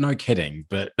 well, no kidding.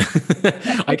 But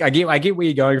I get where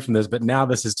you're going from this, but now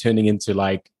this is turning into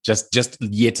like just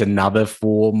yet another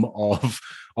form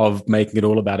of making it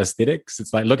all about aesthetics.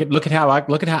 It's like, look at how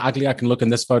ugly I can look in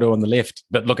this photo on the left,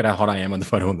 but look at how hot I am on the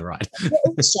photo on the right.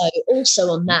 also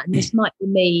on that, and this might be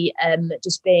me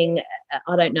just being,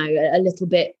 I don't know, a little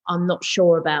bit, I'm not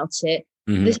sure about it.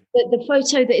 The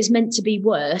photo that is meant to be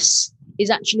worse is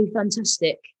actually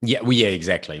fantastic. Yeah, well, yeah,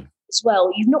 exactly. As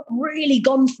well, you've not really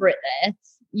gone for it there.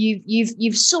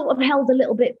 You've sort of held a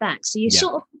little bit back, so you're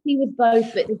sort of happy with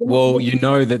both. But you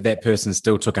know that person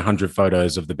still took 100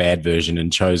 photos of the bad version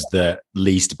and chose the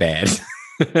least bad,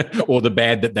 or the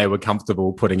bad that they were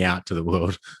comfortable putting out to the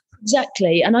world.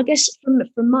 Exactly, and I guess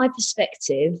from my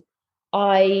perspective,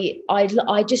 I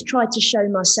just try to show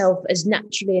myself as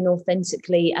naturally and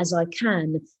authentically as I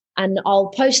can. And I'll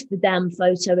post the damn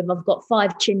photo if I've got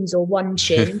 5 chins or 1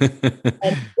 chin.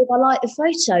 If I like the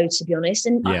photo, to be honest,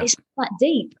 and it's not that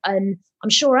deep. And I'm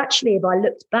sure actually if I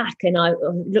looked back and I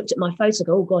looked at my photo, I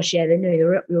go, oh gosh, yeah,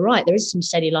 you're right, there is some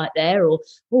cellulite there, or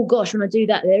oh gosh, when I do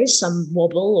that, there is some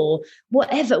wobble, or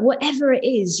whatever it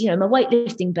is, my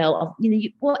weightlifting belt,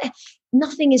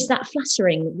 nothing is that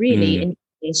flattering really in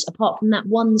this, apart from that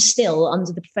one still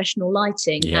under the professional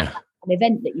lighting at an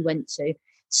event that you went to.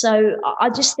 So I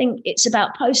just think it's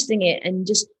about posting it and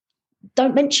just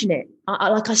don't mention it.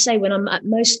 Like I say, when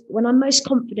I'm most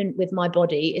confident with my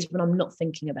body is when I'm not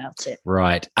thinking about it.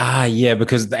 Right. Yeah,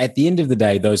 because at the end of the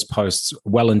day, those posts,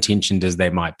 well-intentioned as they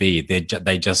might be,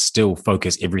 they just still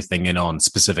focus everything in on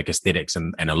specific aesthetics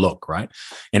and a look, right?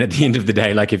 And at the end of the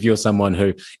day, like if you're someone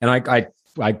who, and I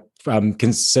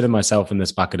consider myself in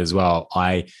this bucket as well,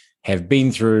 I have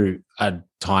been through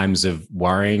times of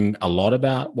worrying a lot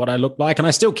about what I look like, and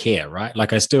I still care, right?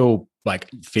 Like I still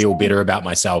feel better about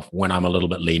myself when I'm a little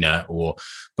bit leaner,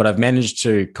 but I've managed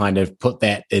to kind of put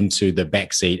that into the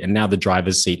back seat, and now the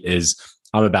driver's seat is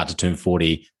I'm about to turn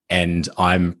 40, and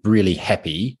I'm really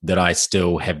happy that I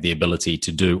still have the ability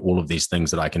to do all of these things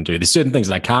that I can do. There's certain things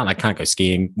that I can't go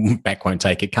skiing, back won't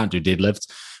take it, can't do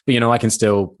deadlifts. But, I can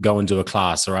still go and do a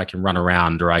class, or I can run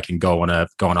around, or I can go on a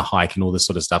hike and all this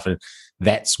sort of stuff. And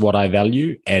that's what I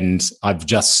value. And I've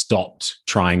just stopped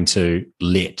trying to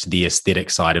let the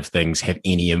aesthetic side of things have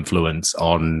any influence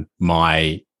on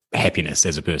my happiness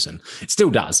as a person. It still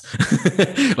does.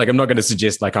 I'm not going to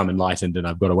suggest I'm enlightened and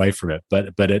I've got away from it, but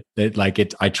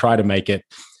I try to make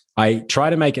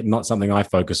it not something I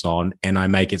focus on, and I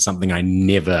make it something I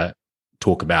never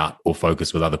talk about or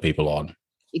focus with other people on.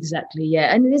 Exactly,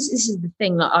 yeah. And this is the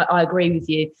thing. I agree with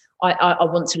you. I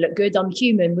want to look good. I'm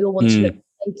human. We all want to look good.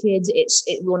 naked.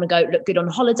 We want to go look good on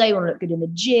holiday. We want to look good in the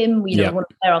gym. We want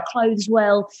to wear our clothes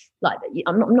well. Like,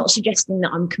 I'm not suggesting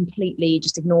that I'm completely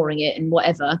just ignoring it and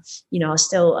whatever. I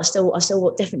still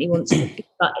definitely want to,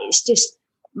 but it's just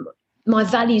my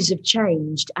values have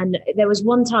changed. And there was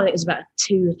one time, it was about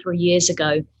 2 or 3 years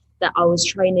ago, that I was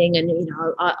training, and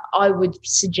I would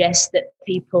suggest that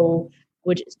people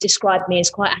would describe me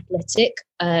as quite athletic.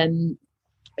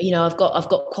 I've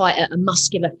got quite a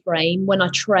muscular frame. When I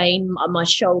train, my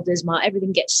shoulders, my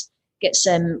everything gets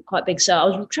quite big. So I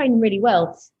was training really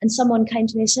well, and someone came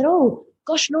to me and said, "Oh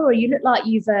gosh, Laura, you look like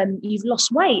you've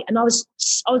lost weight." And I was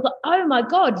like, "Oh my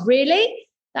God, really?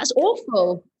 That's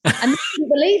awful." And they couldn't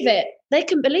believe it. They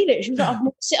couldn't believe it. She was like,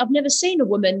 I've never seen a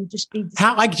woman just be...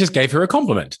 How? I just gave her a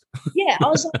compliment. Yeah, I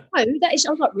was like, no, that is...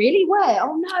 I was like, really? Where?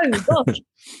 Oh, no, gosh.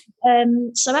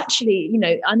 So actually, and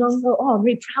I thought, I'm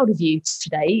really proud of you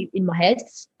today in my head,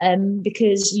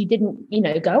 because you didn't,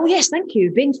 go, oh, yes, thank you,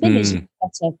 being thin is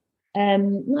better.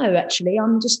 No, actually,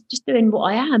 I'm just doing what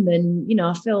I am, and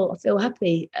I feel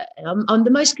happy. I'm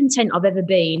the most content I've ever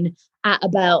been at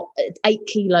about 8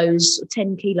 kilos,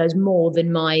 10 kilos more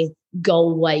than my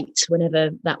goal weight, whenever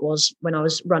that was, when I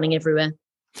was running everywhere.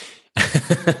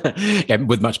 Yeah,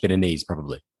 with much better knees,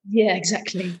 probably. Yeah,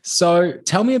 exactly. So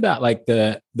tell me about like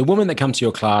the woman that come to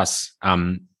your class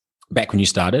back when you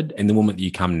started and the woman that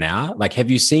you come now. Like,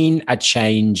 have you seen a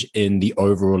change in the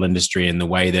overall industry and the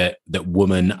way that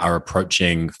women are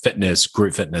approaching fitness,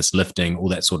 group fitness, lifting, all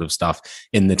that sort of stuff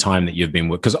in the time that you've been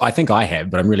with? Because I think I have,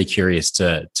 but I'm really curious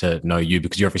to know you,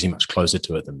 because you're obviously much closer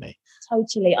to it than me.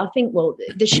 Totally. I think, well,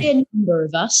 the sheer number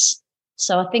of us.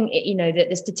 So I think, that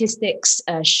the statistics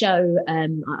show,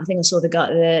 I think I saw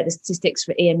the statistics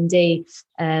for EMD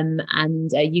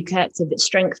and UK Active, that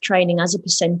strength training as a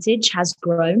percentage has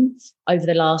grown over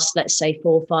the last, let's say,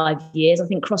 4 or 5 years. I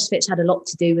think CrossFit's had a lot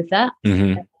to do with that.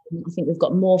 Mm-hmm. I think we've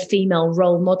got more female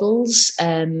role models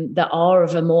that are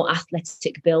of a more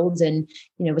athletic build, and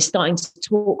we're starting to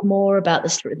talk more about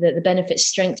the benefits of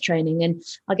strength training. And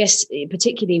I guess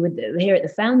particularly here at the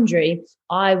Foundry,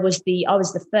 I was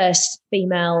the first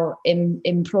female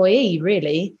employee,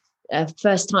 really,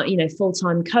 first time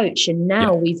full-time coach, and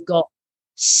now we've got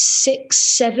 6,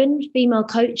 7 female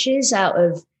coaches out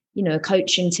of a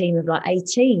coaching team of like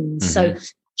 18. Mm-hmm. So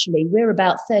actually, we're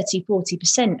about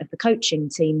 30-40% of the coaching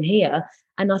team here.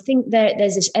 And I think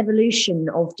there's this evolution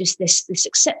of just this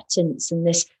acceptance, and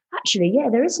this, actually,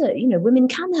 there is women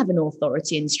can have an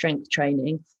authority in strength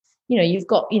training. You've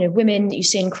got, women that you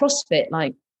see in CrossFit,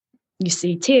 like you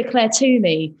see Tia Claire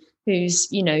Toomey, who's,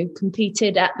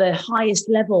 competed at the highest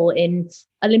level in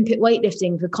Olympic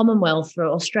weightlifting for Commonwealth for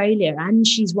Australia, and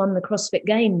she's won the CrossFit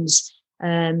Games.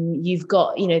 You've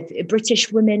got,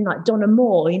 British women like Donna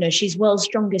Moore, she's world's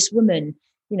strongest woman.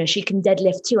 She can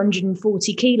deadlift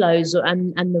 240 kilos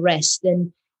and the rest.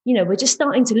 And, we're just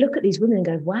starting to look at these women and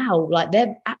go, wow, like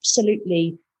they're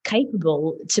absolutely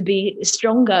capable to be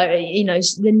stronger,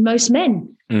 than most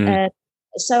men.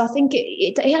 So I think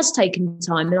it has taken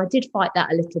time, and I did fight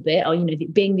that a little bit, or,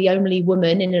 being the only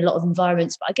woman in a lot of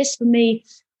environments. But I guess for me,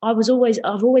 I've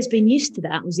always been used to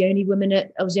that. I was the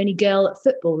only girl at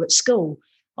football at school.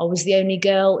 I was the only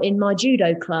girl in my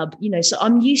judo club, so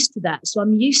I'm used to that. So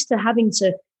I'm used to having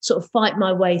to sort of fight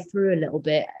my way through a little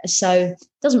bit. So it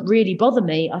doesn't really bother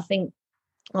me. I think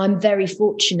I'm very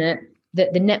fortunate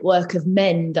that the network of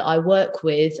men that I work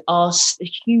with are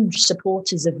huge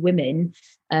supporters of women.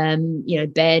 Ben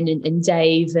and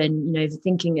Dave, and,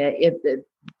 thinking a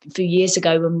few years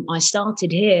ago when I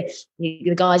started here,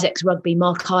 the guys ex-rugby,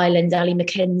 Mark Hyland, Ali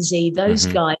McKenzie, those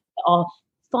guys are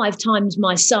 5 times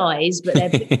my size, but they're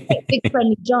big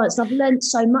friendly giants. I've learned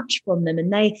so much from them,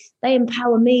 and they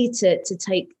empower me to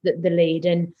take the lead.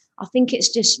 And I think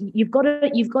it's just, you've got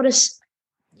to,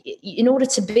 in order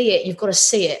to be it, you've got to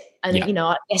see it. And,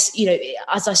 I guess,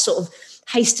 as I sort of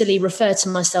hastily refer to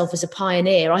myself as a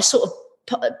pioneer, I sort of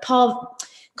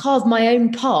carve my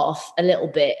own path a little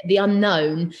bit, the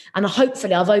unknown, and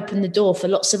hopefully I've opened the door for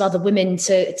lots of other women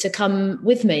to come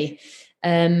with me,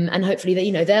 and hopefully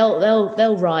that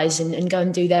they'll rise and go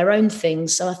and do their own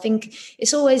things. So I think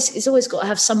it's always got to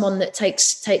have someone that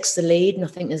takes the lead, and I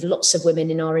think there's lots of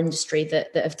women in our industry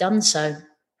that have done so.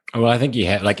 Well, I think you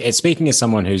have. Like, speaking as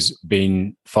someone who's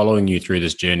been following you through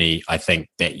this journey, I think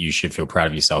that you should feel proud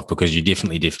of yourself, because you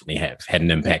definitely have had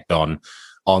an impact on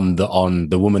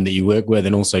the woman that you work with,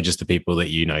 and also just the people that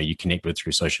you connect with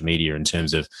through social media, in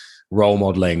terms of role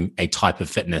modeling a type of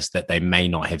fitness that they may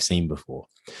not have seen before.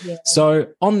 Yeah. So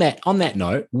on that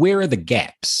note, where are the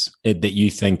gaps that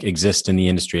you think exist in the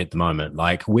industry at the moment?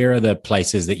 Like, where are the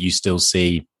places that you still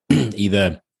see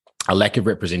either a lack of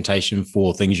representation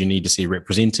for things you need to see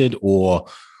represented, or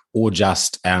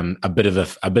just a bit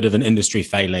of an industry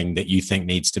failing that you think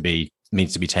needs to be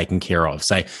taken care of?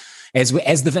 So as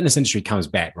the fitness industry comes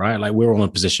back, right? Like, we're all in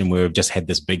a position where we've just had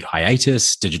this big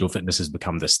hiatus. Digital fitness has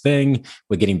become this thing.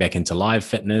 We're getting back into live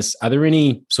fitness. Are there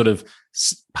any sort of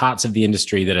parts of the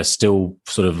industry that are still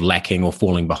sort of lacking or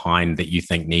falling behind that you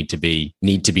think need to be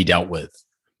dealt with?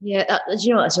 Yeah,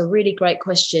 that's a really great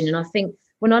question. And I think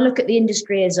when I look at the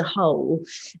industry as a whole,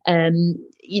 as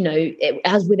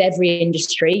with every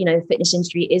industry, the fitness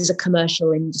industry is a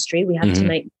commercial industry. We have to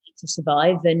make money to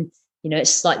survive. And,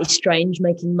 it's slightly strange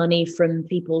making money from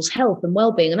people's health and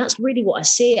well-being. And that's really what I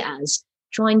see it as,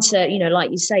 trying to,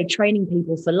 like you say, training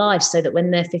people for life so that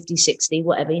when they're 50, 60,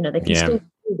 whatever, they can still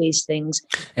do these things.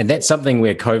 And that's something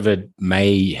where COVID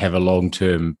may have a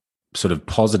long-term sort of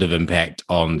positive impact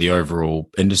on the overall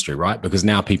industry, right? Because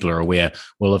now people are aware,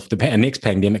 well, if the next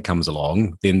pandemic comes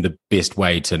along, then the best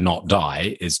way to not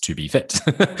die is to be fit.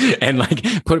 And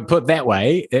like put that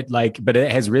way, but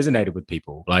it has resonated with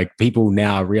people. Like, people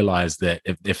now realize that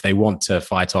if they want to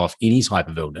fight off any type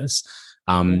of illness,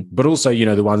 but also,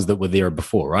 the ones that were there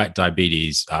before, right?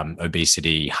 Diabetes,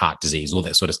 obesity, heart disease, all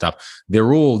that sort of stuff.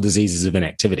 They're all diseases of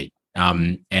inactivity.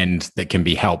 And that can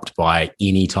be helped by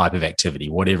any type of activity,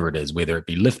 whatever it is, whether it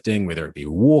be lifting, whether it be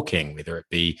walking, whether it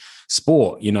be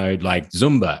sport, like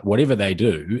Zumba, whatever they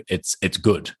do, it's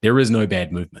good. There is no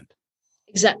bad movement.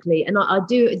 Exactly. And I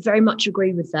do very much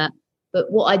agree with that. But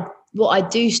what I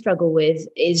do struggle with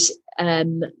is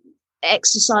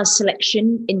exercise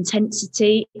selection,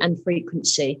 intensity, and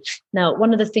frequency. Now,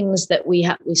 one of the things that we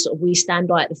stand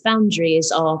by at the Foundry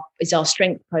is our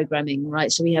strength programming,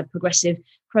 right? So we have progressive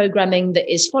programming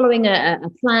that is following a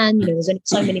plan. There's only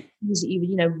so many things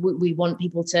that we want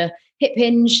people to hip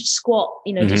hinge, squat,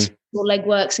 just leg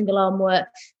work, single arm work,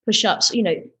 push-ups.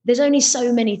 There's only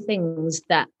so many things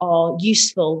that are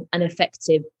useful and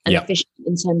effective and efficient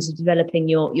in terms of developing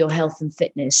your health and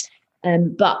fitness.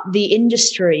 But the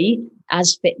industry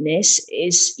as fitness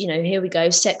is, here we go,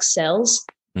 sex sells.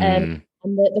 And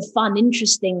the fun,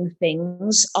 interesting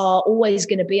things are always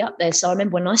going to be up there. So I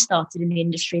remember when I started in the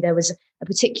industry, there was a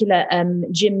particular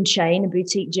gym chain, a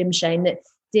boutique gym chain that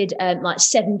did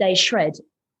 7-day shred.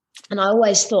 And I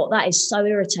always thought that is so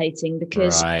irritating,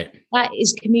 because that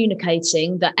is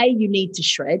communicating that A, you need to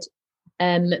shred,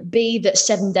 B, that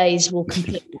 7 days will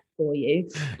complete that for you.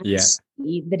 And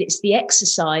C, that it's the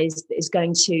exercise that is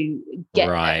going to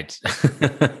get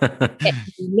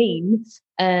you lean.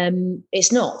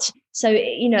 It's not. So,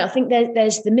 I think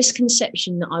there's the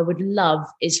misconception that I would love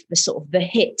is for sort of the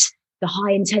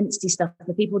high intensity stuff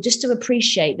for people, just to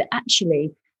appreciate that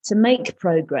actually to make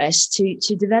progress, to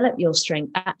develop your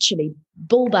strength, actually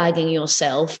bull bagging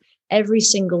yourself every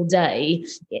single day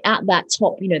at that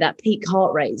top, that peak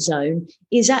heart rate zone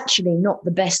is actually not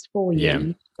the best for you. Yeah.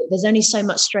 There's only so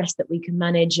much stress that we can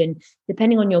manage, and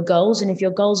depending on your goals, and if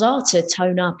your goals are to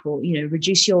tone up or,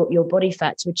 reduce your body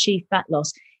fat to achieve fat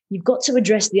loss, you've got to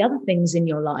address the other things in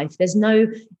your life. There's no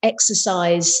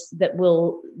exercise that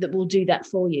will do that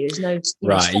for you. There's no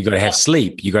You got to have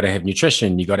sleep. You got to have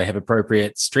nutrition. You got to have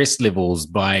appropriate stress levels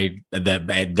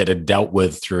that are dealt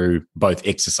with through both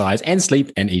exercise and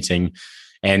sleep and eating.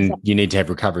 And you need to have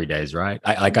recovery days, right?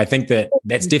 I think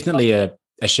that's definitely a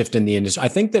shift in the industry. I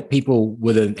think that people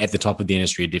at the top of the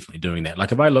industry are definitely doing that.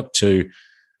 Like, if I look to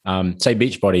say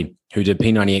Beachbody, who did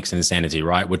P90X and Insanity,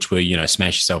 right, which were,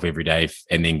 smash yourself every day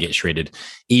and then get shredded.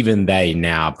 Even they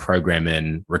now program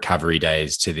in recovery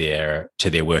days to their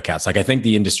workouts. Like, I think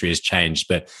the industry has changed,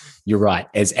 but you're right.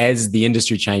 As the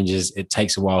industry changes, it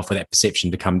takes a while for that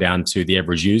perception to come down to the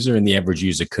average user, and the average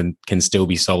user can still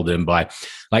be sold in by,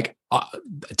 like,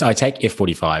 I take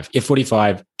F45.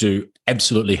 F45 do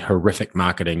absolutely horrific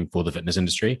marketing for the fitness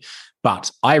industry,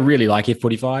 but I really like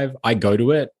F45. I go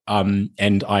to it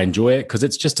and I enjoy it because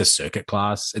it's just a circuit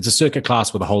class. It's a circuit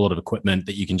class with a whole lot of equipment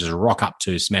that you can just rock up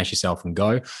to, smash yourself and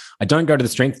go. I don't go to the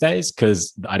strength days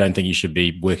because I don't think you should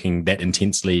be working that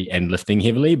intensely and lifting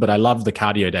heavily, but I love the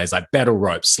cardio days, like battle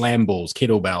ropes, slam balls,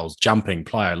 kettlebells, jumping,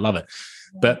 plyo. I love it.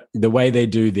 But the way they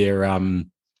do their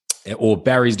or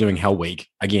Barry's doing Hell Week,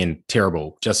 again,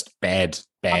 terrible, just bad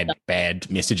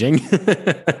messaging.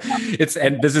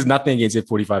 And this is nothing against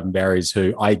F45 and Barry's,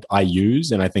 who I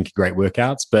use and I think are great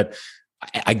workouts, but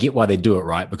I get why they do it,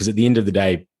 right? Because at the end of the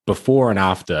day, before and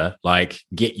after, like,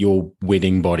 get your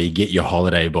wedding body, get your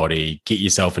holiday body, get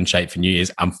yourself in shape for New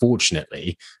Year's.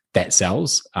 Unfortunately, that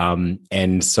sells.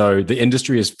 And so the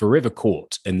industry is forever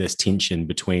caught in this tension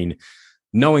between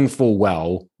knowing full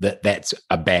well that that's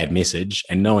a bad message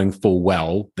and knowing full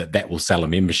well that will sell a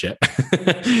membership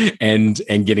and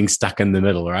getting stuck in the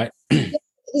middle, right?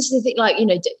 this is the thing, like,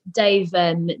 Dave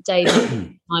and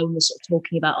I were sort of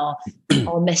talking about our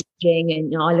messaging,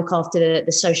 and I look after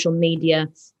the social media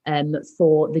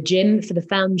for the gym, for the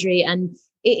Foundry, and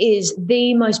it is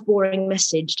the most boring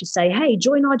message to say, hey,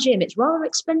 join our gym. It's rather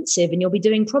expensive and you'll be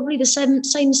doing probably the same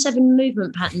 7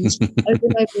 movement patterns over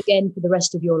and over again for the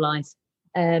rest of your life.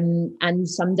 And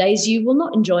some days you will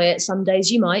not enjoy it. Some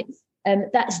days you might.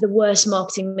 That's the worst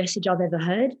marketing message I've ever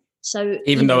heard. So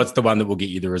even though it's the one that will get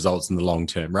you the results in the long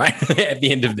term, right? At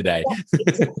the end of the day.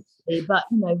 Exactly. But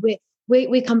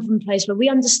we come from a place where we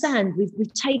understand.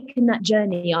 We've taken that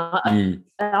journey.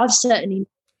 I've certainly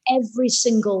every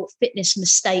single fitness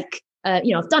mistake.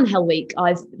 I've done Hell Week.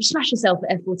 I've smashed myself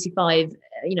at F45.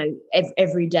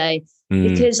 Every day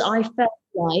because I felt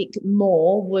like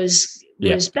more was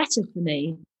better for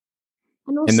me.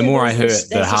 And the more I hurt,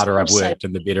 the harder I've worked,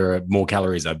 and the more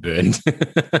calories I've burned.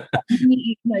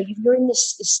 You're in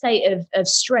this state of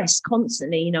stress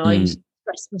constantly. I used to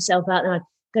stress myself out, and I'd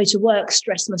go to work,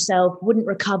 stress myself, wouldn't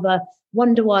recover,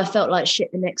 wonder why I felt like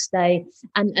shit the next day.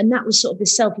 And that was sort of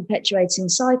this self-perpetuating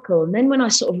cycle. And then when I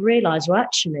sort of realized, well,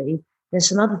 actually, there's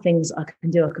some other things I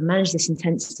can do. I can manage this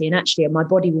intensity, and actually my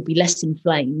body will be less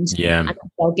inflamed. Yeah. And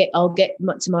I'll get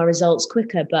to my results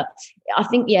quicker. But I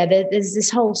think, there's this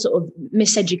whole sort of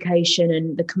miseducation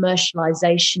and the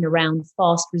commercialization around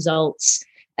fast results,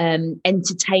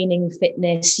 entertaining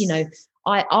fitness.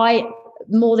 I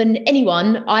more than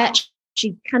anyone, I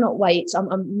actually cannot wait.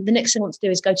 The next thing I want to do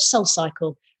is go to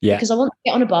SoulCycle. Yeah. Because I want to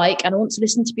get on a bike and I want to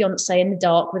listen to Beyonce in the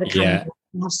dark with a candle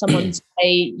and have someone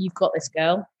say, "You've got this,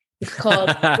 girl."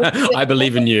 Because I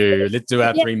believe in you. Let's do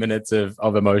our 3 minutes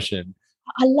of emotion.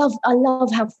 I love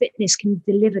how fitness can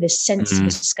deliver this sense of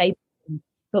escape.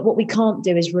 But what we can't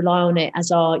do is rely on it as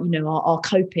our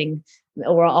coping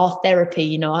or our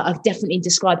therapy. I've definitely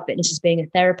described fitness as being a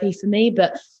therapy for me,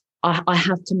 but I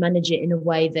have to manage it in a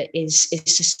way that is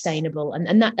sustainable.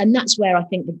 And that's where I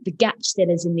think the gap still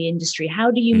is in the industry.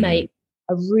 How do you make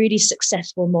a really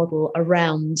successful model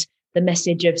around the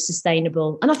message of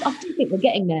sustainable? And I do think we're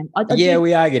getting there.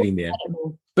 We are getting there.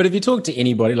 But if you talk to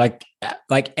anybody, I've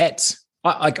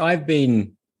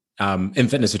been in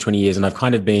fitness for 20 years, and I've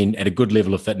kind of been at a good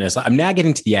level of fitness. I'm now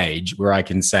getting to the age where I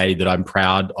can say that I'm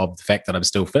proud of the fact that I'm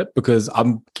still fit, because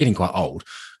I'm getting quite old,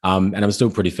 and I'm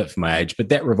still pretty fit for my age. But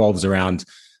that revolves around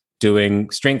doing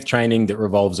strength training, that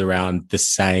revolves around the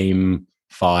same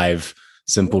 5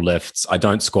 simple lifts. I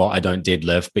don't squat, I don't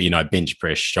deadlift, but I bench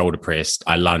press, shoulder press,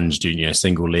 I lunge, do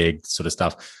single leg sort of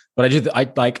stuff. But I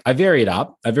vary it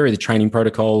up. I vary the training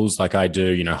protocols. Like I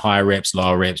do, higher reps,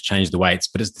 lower reps, change the weights,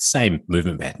 but it's the same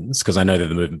movement patterns because I know they're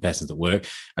the movement patterns that work.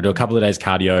 I do a couple of days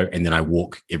cardio and then I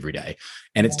walk every day.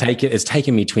 And it's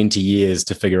taken me 20 years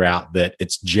to figure out that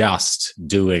it's just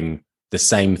doing the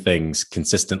same things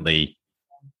consistently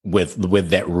with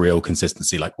that real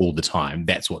consistency, like all the time.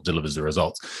 That's what delivers the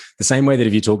results. The same way that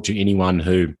if you talk to anyone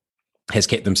who has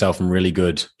kept themselves in really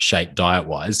good shape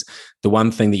diet-wise, the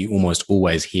one thing that you almost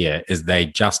always hear is they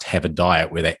just have a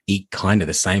diet where they eat kind of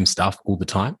the same stuff all the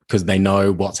time because they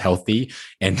know what's healthy.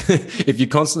 And if you're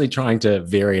constantly trying to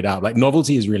vary it up, like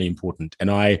novelty is really important.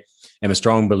 And I am a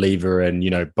strong believer in,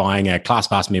 buying a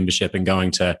ClassPass membership and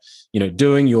going to,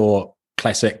 doing your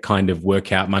classic kind of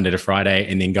workout Monday to Friday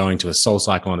and then going to a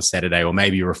SoulCycle on a Saturday, or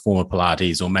maybe a reformer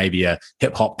Pilates, or maybe a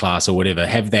hip hop class or whatever.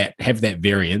 Have that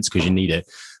variance because you need it.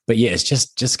 But yeah, it's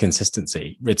just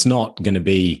consistency. It's not going to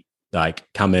be like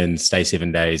come in, stay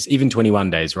 7 days, even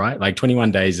 21 days, right? Like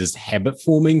 21 days is habit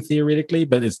forming theoretically,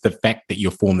 but it's the fact that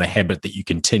you form the habit that you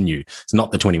continue. It's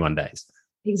not the 21 days.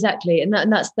 Exactly. And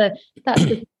that's the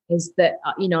thing is that,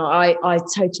 I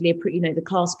totally appreciate, the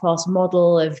ClassPass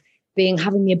model of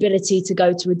having the ability to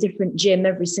go to a different gym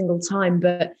every single time,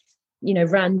 but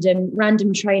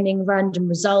random training, random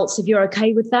results. If you're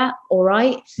okay with that, all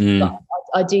right. But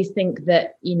I do think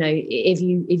that, if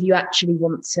you actually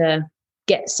want to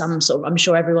get some sort of, I'm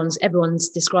sure everyone's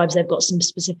describes they've got some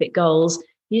specific goals,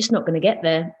 you're just not going to get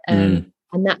there. And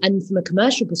from a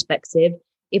commercial perspective,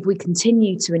 if we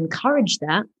continue to encourage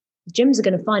that, gyms are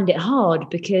going to find it hard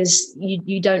because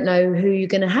you don't know who you're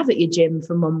going to have at your gym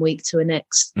from 1 week to the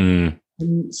next.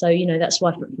 And so, that's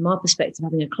why from our perspective,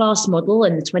 having a class model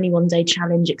and the 21-day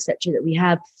challenge, etc., that we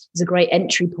have is a great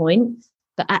entry point.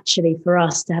 But actually, for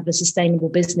us to have a sustainable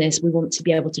business, we want to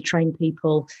be able to train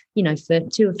people, for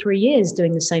 2 or 3 years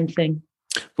doing the same thing.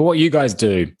 But what you guys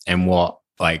do, and what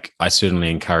I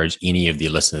certainly encourage any of the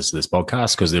listeners to this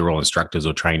podcast, because they're all instructors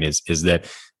or trainers, is that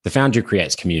the Foundry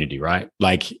creates community, right?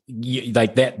 Like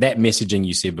that messaging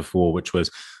you said before, which was,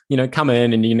 come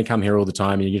in and you're going to come here all the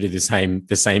time and you do the same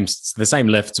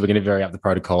lifts. We're going to vary up the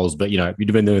protocols, but you've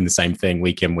been doing the same thing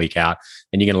week in, week out,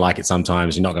 and you're going to like it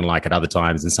sometimes. You're not going to like it other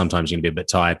times, and sometimes you're going to be a bit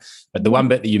tired. But the one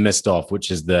bit that you missed off,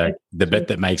 which is the bit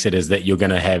that makes it, is that you're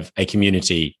going to have a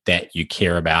community that you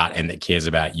care about and that cares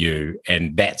about you,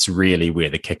 and that's really where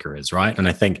the kicker is, right? And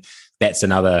I think that's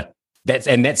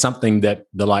something that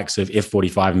the likes of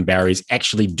F45 and Barry's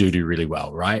actually do really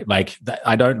well, right? Like,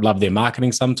 I don't love their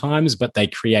marketing sometimes, but they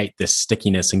create this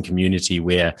stickiness and community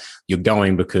where you're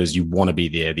going because you want to be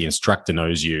there. The instructor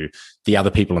knows you, the other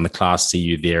people in the class see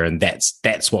you there, and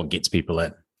that's what gets people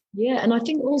in. Yeah, and I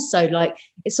think also, like,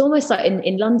 it's almost like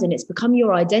in London, it's become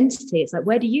your identity. It's like,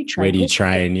 where do you train? Where do you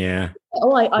train? Yeah.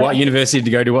 What university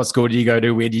do you go to? What school do you go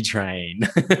to? Where do you train?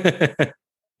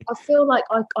 I feel like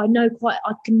I can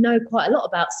know quite a lot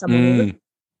about someone.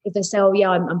 If they say, "Oh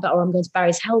yeah, I'm better," or "I'm going to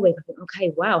Barry's Hell Week," I think,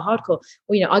 "Okay, wow, hardcore."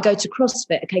 Well, I go to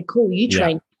CrossFit. Okay, cool. You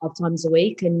train 5 times a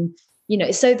week, and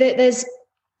so there's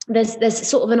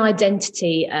sort of an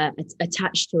identity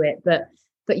attached to it.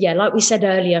 But yeah, like we said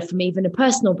earlier, from even a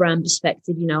personal brand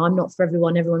perspective, I'm not for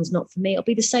everyone. Everyone's not for me. It'll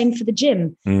be the same for the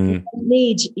gym. We don't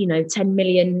need 10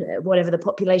 million, whatever the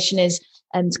population is,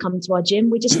 to come to our gym.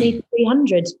 We just need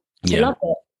 300 to love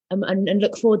it. And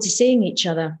look forward to seeing each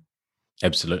other.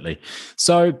 Absolutely.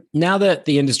 So now that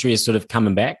the industry is sort of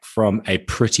coming back from a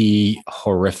pretty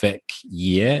horrific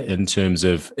year in terms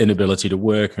of inability to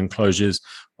work and closures,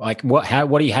 like how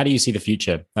do you see the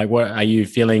future? Like, what are you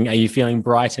feeling? Are you feeling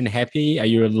bright and happy? Are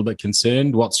you a little bit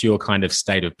concerned? What's your kind of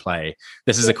state of play?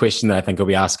 This is a question that I think I'll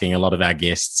be asking a lot of our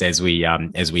guests as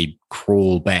we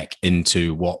crawl back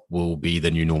into what will be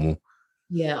the new normal.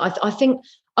 Yeah, I think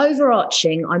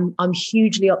overarching, I'm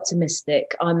hugely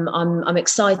optimistic. I'm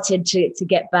excited to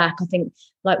get back. I think,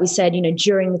 like we said,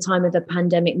 during the time of the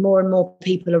pandemic, more and more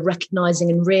people are recognizing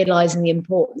and realizing the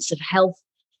importance of health.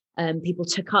 People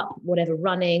took up whatever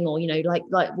running, or like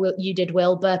you did,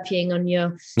 Will, burping on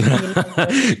your.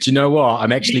 Do you know what?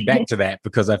 I'm actually back to that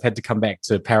because I've had to come back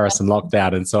to Paris and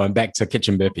lockdown, and so I'm back to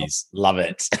kitchen burpees. Love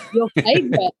it. Your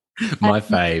favorite. My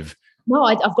fave. No,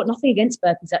 I've got nothing against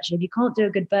burpees, actually. If you can't do a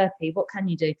good burpee, what can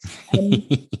you do?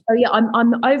 So yeah,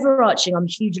 I'm overarching. I'm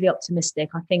hugely optimistic.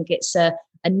 I think it's a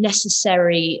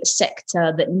necessary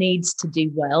sector that needs to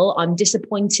do well. I'm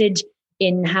disappointed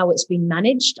in how it's been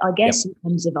managed, I guess, in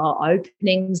terms of our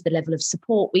openings, the level of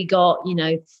support we got.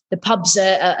 The pubs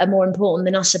are more important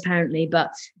than us, apparently, but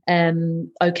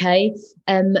okay.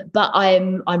 But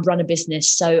I'm run a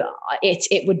business, so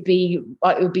it would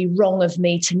be wrong of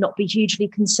me to not be hugely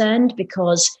concerned,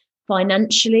 because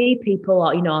financially, people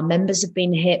are, our members have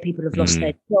been hit, people have lost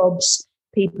their jobs,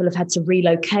 people have had to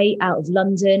relocate out of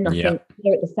London. I think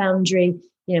here at the Foundry,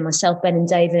 myself, Ben and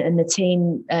David and the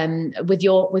team, with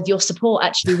your support,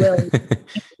 actually, Will,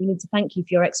 we need to thank you for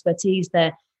your expertise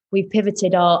there. We've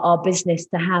pivoted our business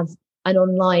to have an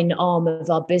online arm of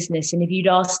our business. And if you'd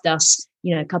asked us,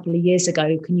 a couple of years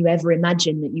ago, can you ever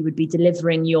imagine that you would be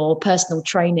delivering your personal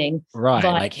training? Right,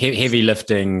 like heavy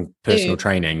lifting personal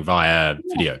training via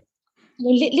video.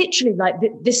 Literally, like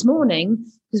this morning,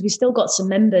 because we still got some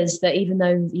members that, even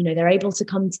though they're able to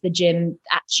come to the gym,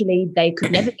 actually they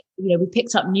could never. We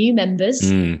picked up new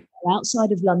members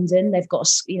outside of London. They've got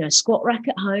a squat rack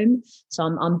at home. So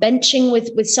I'm benching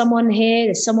with someone here.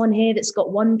 There's someone here that's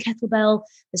got one kettlebell.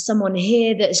 There's someone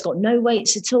here that's got no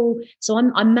weights at all. So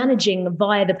I'm managing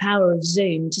via the power of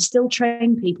Zoom to still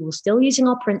train people, still using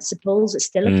our principles. It's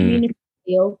still a community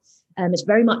feel. It's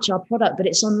very much our product, but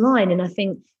it's online. And I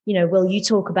think, Will, you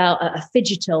talk about a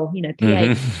phygital,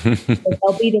 PA.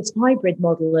 There'll be this hybrid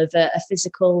model of a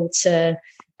physical to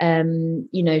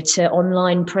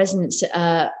online presence.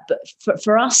 But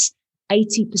for us,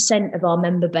 80% of our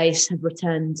member base have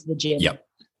returned to the gym. Yep.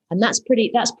 And that's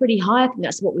pretty high. I think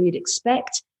that's what we would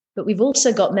expect. But we've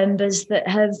also got members that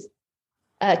have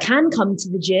can come to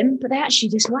the gym, but they actually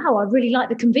just, wow, I really like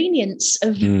the convenience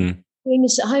of doing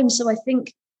this at home. So I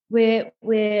think we're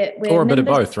or a bit of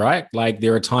both, right? Like,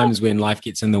 there are times when life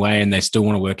gets in the way and they still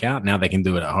want to work out. Now they can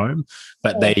do it at home,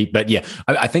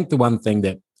 I think the one thing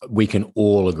that we can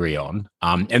all agree on,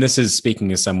 and this is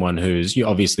speaking as someone who's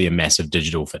obviously a massive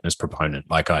digital fitness proponent,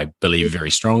 like I believe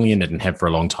very strongly in it and have for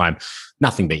a long time.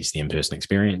 Nothing beats the in-person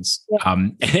experience. Yeah.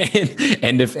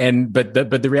 But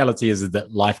the reality is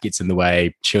that life gets in the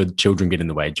way, children get in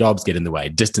the way, jobs get in the way,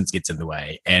 distance gets in the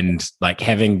way, and like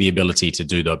having the ability to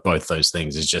do both those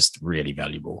things is just really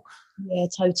valuable. Yeah,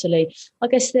 totally. I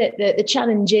guess the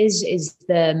challenge is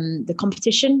the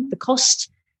competition, the cost.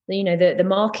 The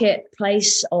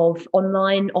marketplace of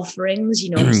online offerings.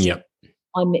 Yep.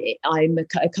 I'm a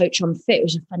coach on Fit,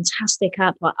 which is a fantastic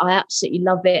app. I absolutely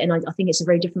love it, and I think it's a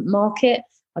very different market.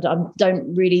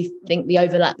 don't really think the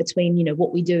overlap between,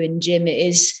 what we do in gym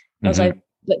is, but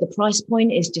the price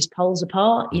point is just poles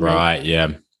apart. Right.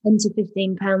 Yeah. £10 to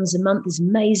 £15 a month is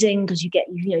amazing because you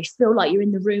feel like you're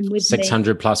in the room with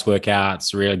 600 plus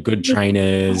workouts, really good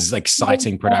trainers,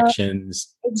 exciting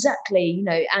productions. Exactly.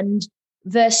 And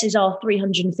versus our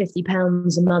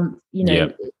 £350 a month,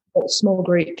 small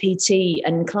group PT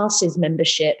and classes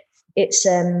membership,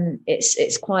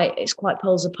 it's quite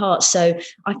poles apart. So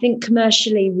I think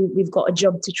commercially we've got a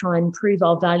job to try and prove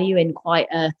our value in quite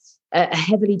a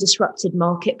heavily disrupted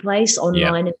marketplace,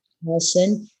 online and in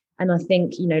person. And I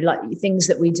think, like things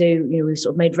that we do, we've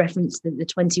sort of made reference to the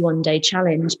 21-day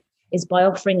challenge, is by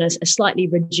offering a slightly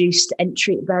reduced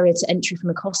barrier to entry from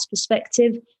a cost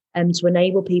perspective, to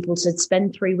enable people to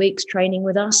spend 3 weeks training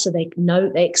with us so they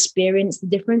experience the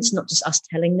difference, not just us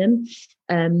telling them.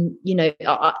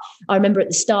 I remember at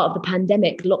the start of the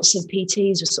pandemic, lots of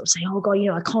PTs were sort of saying, oh God,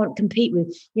 I can't compete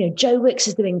with, Joe Wicks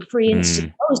is doing free Instagram.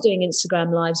 I was doing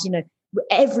Instagram lives,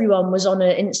 everyone was on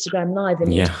an Instagram live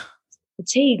and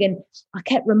fatigue. And I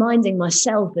kept reminding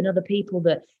myself and other people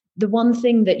that the one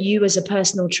thing that you as a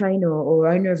personal trainer or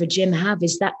owner of a gym have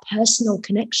is that personal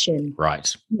connection.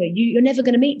 Right. You're never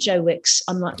going to meet Joe Wicks,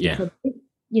 unlike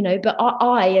but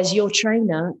I, as your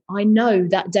trainer, I know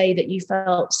that day that you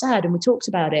felt sad and we talked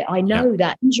about it. I know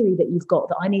that injury that you've got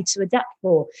that I need to adapt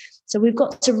for. So we've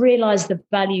got to realize the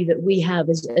value that we have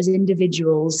as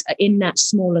individuals in that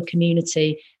smaller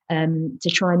community, to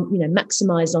try and,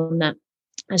 maximize on that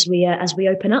as we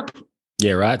open up.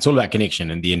 Yeah, right. It's all about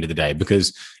connection at the end of the day,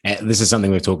 because this is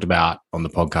something we've talked about on the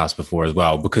podcast before as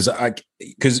well, because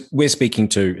we're speaking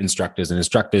to instructors, and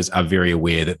instructors are very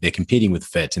aware that they're competing with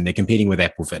Fit and they're competing with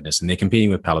Apple Fitness and they're competing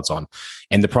with Peloton,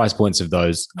 and the price points of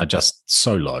those are just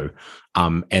so low.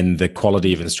 And the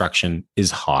quality of instruction is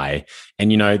high.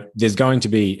 And, there's going to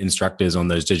be instructors on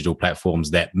those digital platforms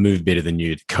that move better than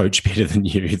you, coach better than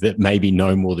you, that maybe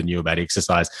know more than you about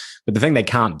exercise. But the thing they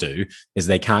can't do is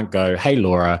they can't go, hey,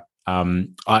 Laura,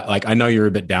 I know you're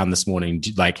a bit down this morning.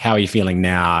 Like, how are you feeling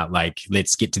now? Like,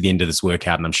 let's get to the end of this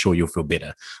workout and I'm sure you'll feel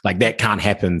better. Like, that can't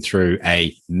happen through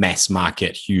a mass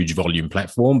market, huge volume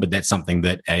platform, but that's something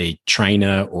that a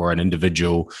trainer or an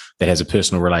individual that has a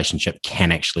personal relationship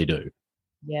can actually do.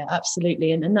 Yeah,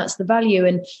 absolutely. And that's the value.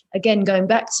 And again, going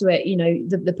back to it,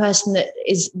 the person that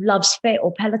loves Fit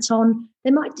or Peloton,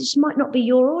 they might not be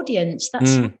your audience.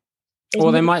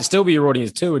 Or they might still be your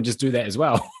audience too and just do that as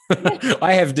well.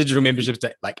 I have digital memberships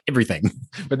to like everything,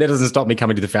 but that doesn't stop me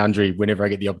coming to the Foundry whenever I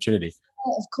get the opportunity.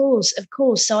 Of course.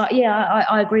 So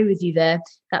I agree with you there.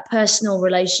 That personal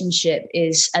relationship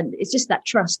and it's just that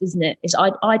trust, isn't it?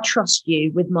 I trust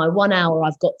you with my 1 hour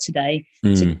I've got today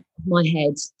to my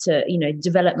head to,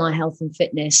 develop my health and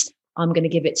fitness. I'm going to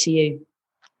give it to you.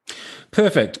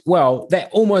 Perfect. Well, that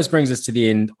almost brings us to the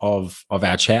end of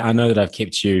our chat. I know that I've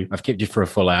kept you for a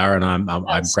full hour, and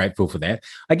I'm grateful for that.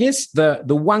 I guess the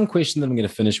one question that I'm going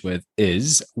to finish with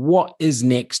is, what is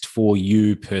next for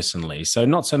you personally? So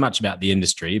not so much about the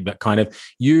industry, but kind of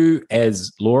you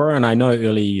as Laura. And I know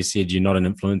earlier you said you're not an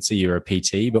influencer, you're a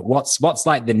PT, but what's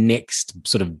like the next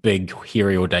sort of big,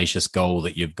 hairy, audacious goal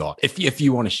that you've got, if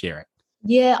you want to share it?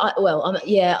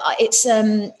 It's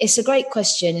a great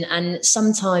question, and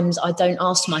sometimes I don't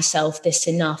ask myself this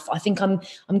enough. I think I'm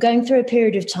going through a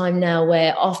period of time now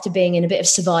where, after being in a bit of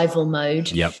survival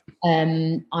mode,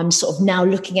 I'm sort of now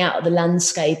looking out at the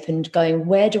landscape and going,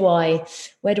 where do I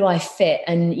fit?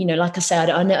 And like I say, I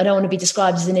don't want to be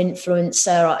described as an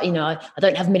influencer. I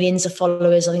don't have millions of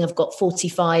followers. I think I've got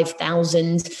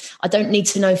 45,000. I don't need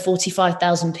to know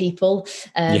 45,000 people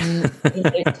to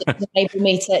enable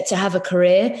me to have a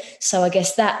career. So I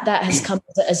guess that has come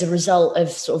as a result of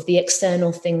sort of the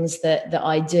external things that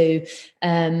I do.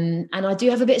 And I do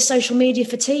have a bit of social media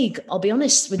fatigue, I'll be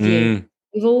honest with you.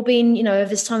 We've all been, over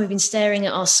this time, we've been staring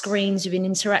at our screens, we've been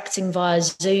interacting via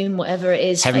Zoom, whatever it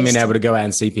is. Haven't been able to go out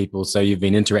and see people. So you've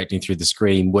been interacting through the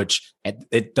screen, which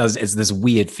it's this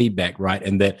weird feedback, right?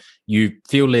 And that you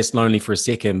feel less lonely for a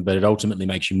second, but it ultimately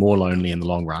makes you more lonely in the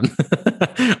long run.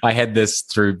 I had this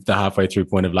through the halfway through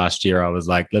point of last year. I was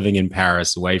like living in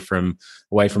Paris, away from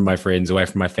my friends, away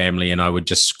from my family. And I would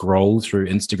just scroll through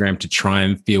Instagram to try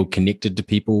and feel connected to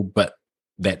people, but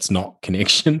that's not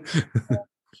connection.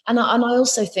 And I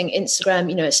also think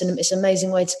Instagram, it's an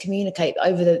amazing way to communicate.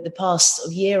 Over the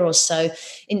past year or so,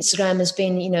 Instagram has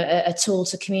been, a tool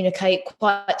to communicate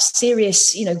quite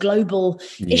serious, global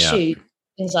issues.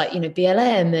 Things like,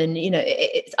 BLM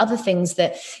and, other things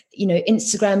that,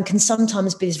 Instagram can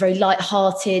sometimes be this very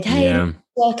lighthearted, hey,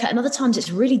 workout, and other times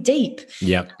it's really deep.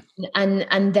 Yeah.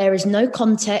 And there is no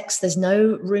context, there's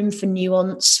no room for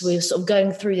nuance. We're sort of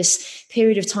going through this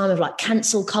period of time of like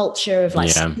cancel culture, of like,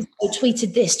 someone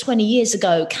tweeted this 20 years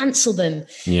ago, cancel them.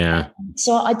 Yeah.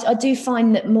 So I do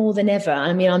find that more than ever,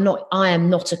 I mean, I am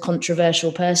not a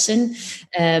controversial person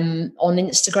on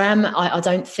Instagram, I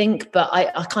don't think, but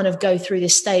I kind of go through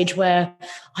this stage where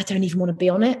I don't even want to be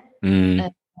on it.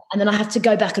 And then I have to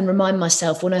go back and remind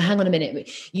myself, well, no, hang on a minute.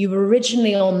 You were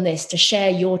originally on this to share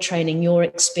your training, your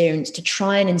experience, to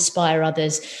try and inspire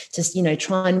others, to, you know,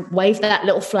 try and wave that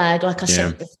little flag, like I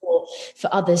said before,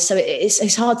 for others. So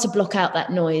it's hard to block out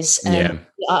that noise.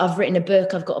 I've written a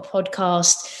book, I've got a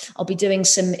podcast. I'll be doing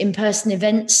some in-person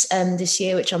events this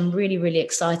year, which I'm really, really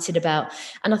excited about.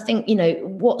 And I think, you know,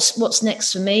 what's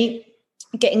next for me?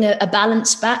 Getting a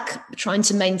balance back, trying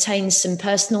to maintain some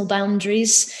personal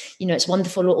boundaries. You know, it's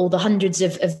wonderful, all the hundreds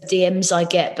of DMs I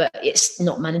get, but it's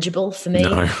not manageable for me.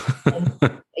 No.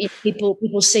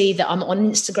 People see that I'm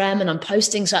on Instagram and I'm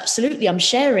posting. So absolutely, I'm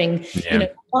sharing, you know,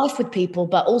 life with people,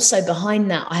 but also behind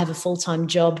that, I have a full-time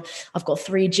job. I've got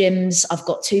 3 gyms. I've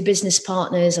got 2 business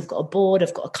partners. I've got a board.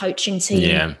 I've got a coaching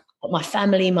team. My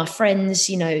family, my friends,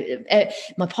 you know,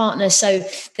 my partner. So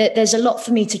there's a lot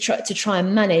for me to try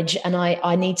and manage. And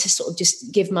I need to sort of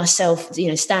just give myself, you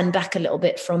know, stand back a little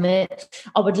bit from it.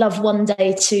 I would love one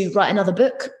day to write another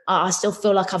book. I still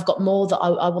feel like I've got more that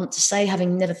I want to say,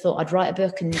 having never thought I'd write a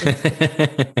book. And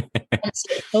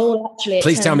actually,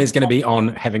 please tell me it's going to be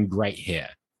on having great hair.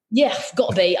 Yeah, got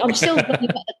to be. I'm still,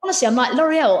 honestly, I'm like,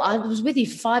 L'Oreal, I was with you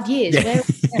for 5 years.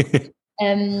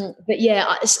 But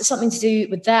yeah, it's something to do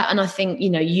with that. And I think,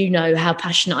 you know how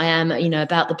passionate I am, you know,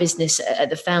 about the business at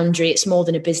the Foundry. It's more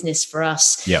than a business for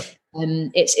us. Yeah.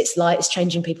 It's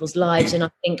changing people's lives. And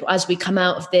I think as we come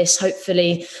out of this,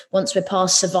 hopefully once we're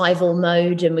past survival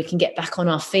mode and we can get back on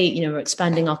our feet, you know, we're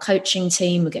expanding our coaching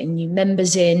team, we're getting new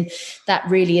members in. That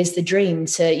really is the dream,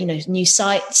 to, you know, new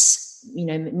sites, you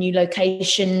know, new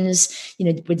locations. You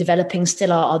know, we're developing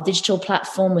still our digital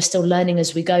platform. We're still learning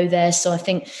as we go there. So I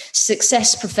think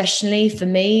success professionally for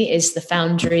me is the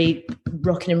Foundry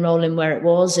rocking and rolling where it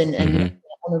was and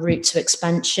on a route to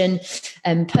expansion.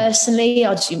 And personally,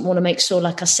 I just want to make sure,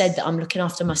 like I said, that I'm looking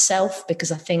after myself,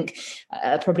 because I think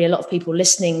probably a lot of people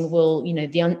listening will, you know,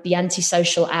 the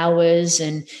antisocial hours,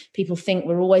 and people think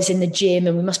we're always in the gym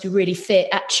and we must be really fit.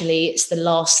 Actually, it's the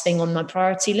last thing on my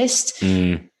priority list.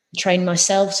 Train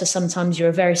myself. So sometimes you're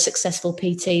a very successful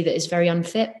PT that is very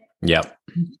unfit. Yeah.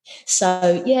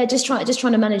 So yeah, just trying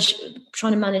to manage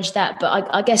that. But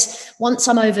I guess once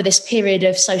I'm over this period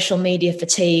of social media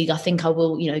fatigue, I think I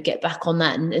will, you know, get back on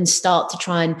that and start to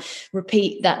try and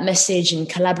repeat that message and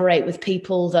collaborate with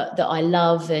people that I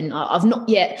love. And I've not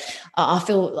yet, I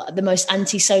feel like the most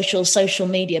antisocial social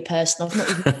media person.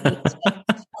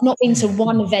 I've not been to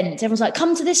one event. Everyone's like,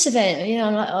 come to this event. You know,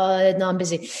 I'm like, oh no, I'm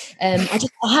busy. I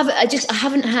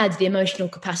haven't had the emotional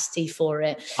capacity for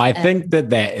it. I think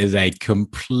that is a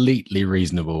completely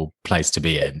reasonable place to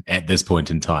be in at this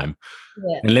point in time.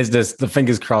 Yeah. And let's just, the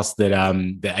fingers crossed that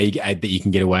that you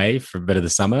can get away for a bit of the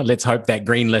summer. Let's hope that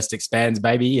green list expands,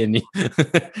 baby. And should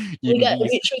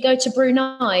we go to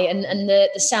Brunei and the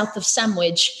south of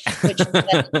Sandwich?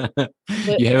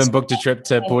 You haven't booked a trip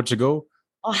to Portugal?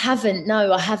 I haven't.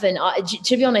 No, I haven't.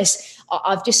 To be honest,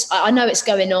 I know it's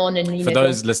going on. And for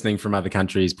those listening from other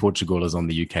countries, Portugal is on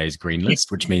the UK's green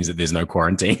list, which means that there's no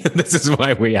quarantine. This is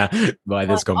why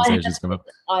this conversation's come up.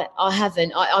 I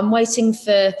haven't. I'm waiting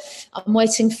for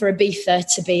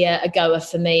Ibiza to be a goer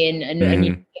for me, and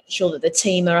make sure that the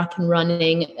team are up and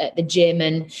running at the gym,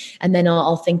 and then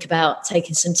I'll think about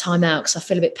taking some time out, because I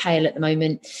feel a bit pale at the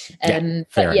moment.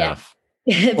 Fair enough.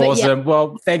 Awesome. Yeah.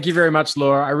 Well, thank you very much,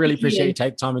 Laura. I really appreciate you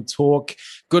taking time to talk.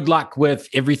 Good luck with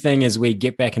everything as we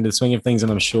get back into the swing of things,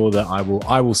 and I'm sure that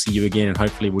I will see you again, and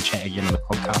hopefully we'll chat again on the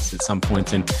podcast at some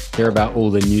point and hear about all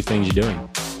the new things you're doing.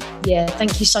 Yeah,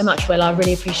 thank you so much, Will. I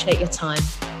really appreciate your time.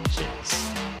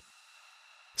 Cheers.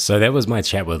 So that was my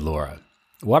chat with Laura.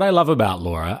 What I love about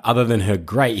Laura, other than her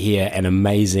great hair and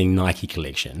amazing Nike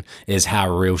collection, is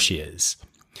how real she is.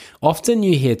 Often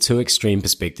you hear two extreme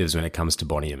perspectives when it comes to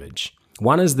body image.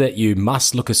 One is that you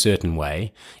must look a certain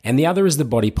way, and the other is the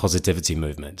body positivity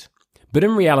movement. But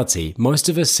in reality, most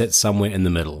of us sit somewhere in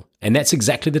the middle, and that's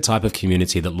exactly the type of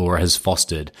community that Laura has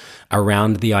fostered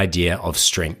around the idea of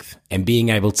strength and being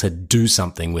able to do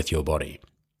something with your body.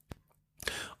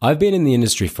 I've been in the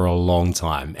industry for a long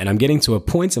time, and I'm getting to a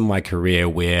point in my career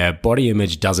where body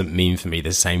image doesn't mean for me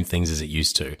the same things as it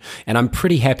used to. And I'm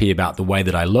pretty happy about the way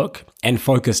that I look and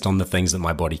focused on the things that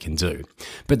my body can do.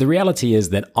 But the reality is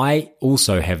that I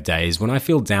also have days when I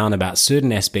feel down about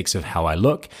certain aspects of how I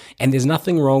look, and there's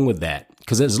nothing wrong with that,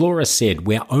 because as Laura said,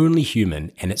 we're only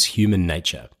human and it's human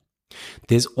nature.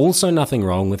 There's also nothing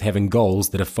wrong with having goals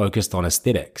that are focused on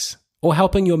aesthetics or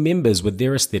helping your members with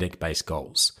their aesthetic-based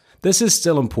goals. This is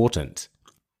still important.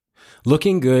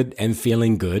 Looking good and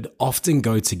feeling good often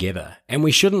go together, and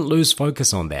we shouldn't lose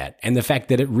focus on that and the fact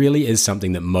that it really is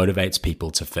something that motivates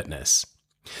people to fitness.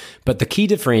 But the key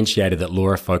differentiator that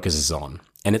Laura focuses on,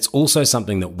 and it's also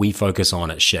something that we focus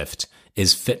on at Shift,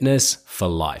 is fitness for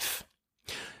life.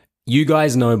 You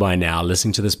guys know by now,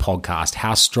 listening to this podcast,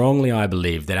 how strongly I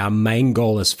believe that our main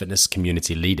goal as fitness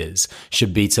community leaders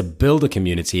should be to build a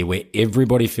community where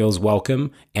everybody feels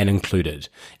welcome and included,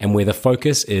 and where the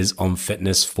focus is on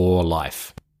fitness for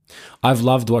life. I've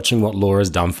loved watching what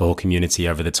Laura's done for her community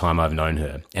over the time I've known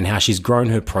her, and how she's grown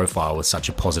her profile with such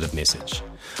a positive message.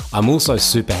 I'm also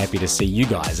super happy to see you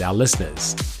guys, our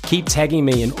listeners. Keep tagging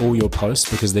me in all your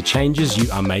posts because the changes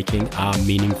you are making are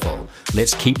meaningful.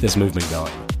 Let's keep this movement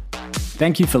going.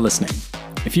 Thank you for listening.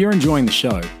 If you're enjoying the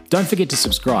show, don't forget to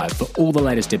subscribe for all the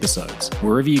latest episodes,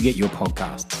 wherever you get your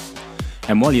podcasts.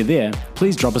 And while you're there,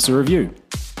 please drop us a review.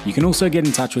 You can also get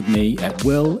in touch with me at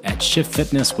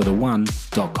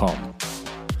will@shiftfitnesswith1.com.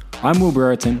 I'm Will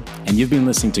Brereton, and you've been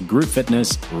listening to Group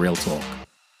Fitness Real Talk.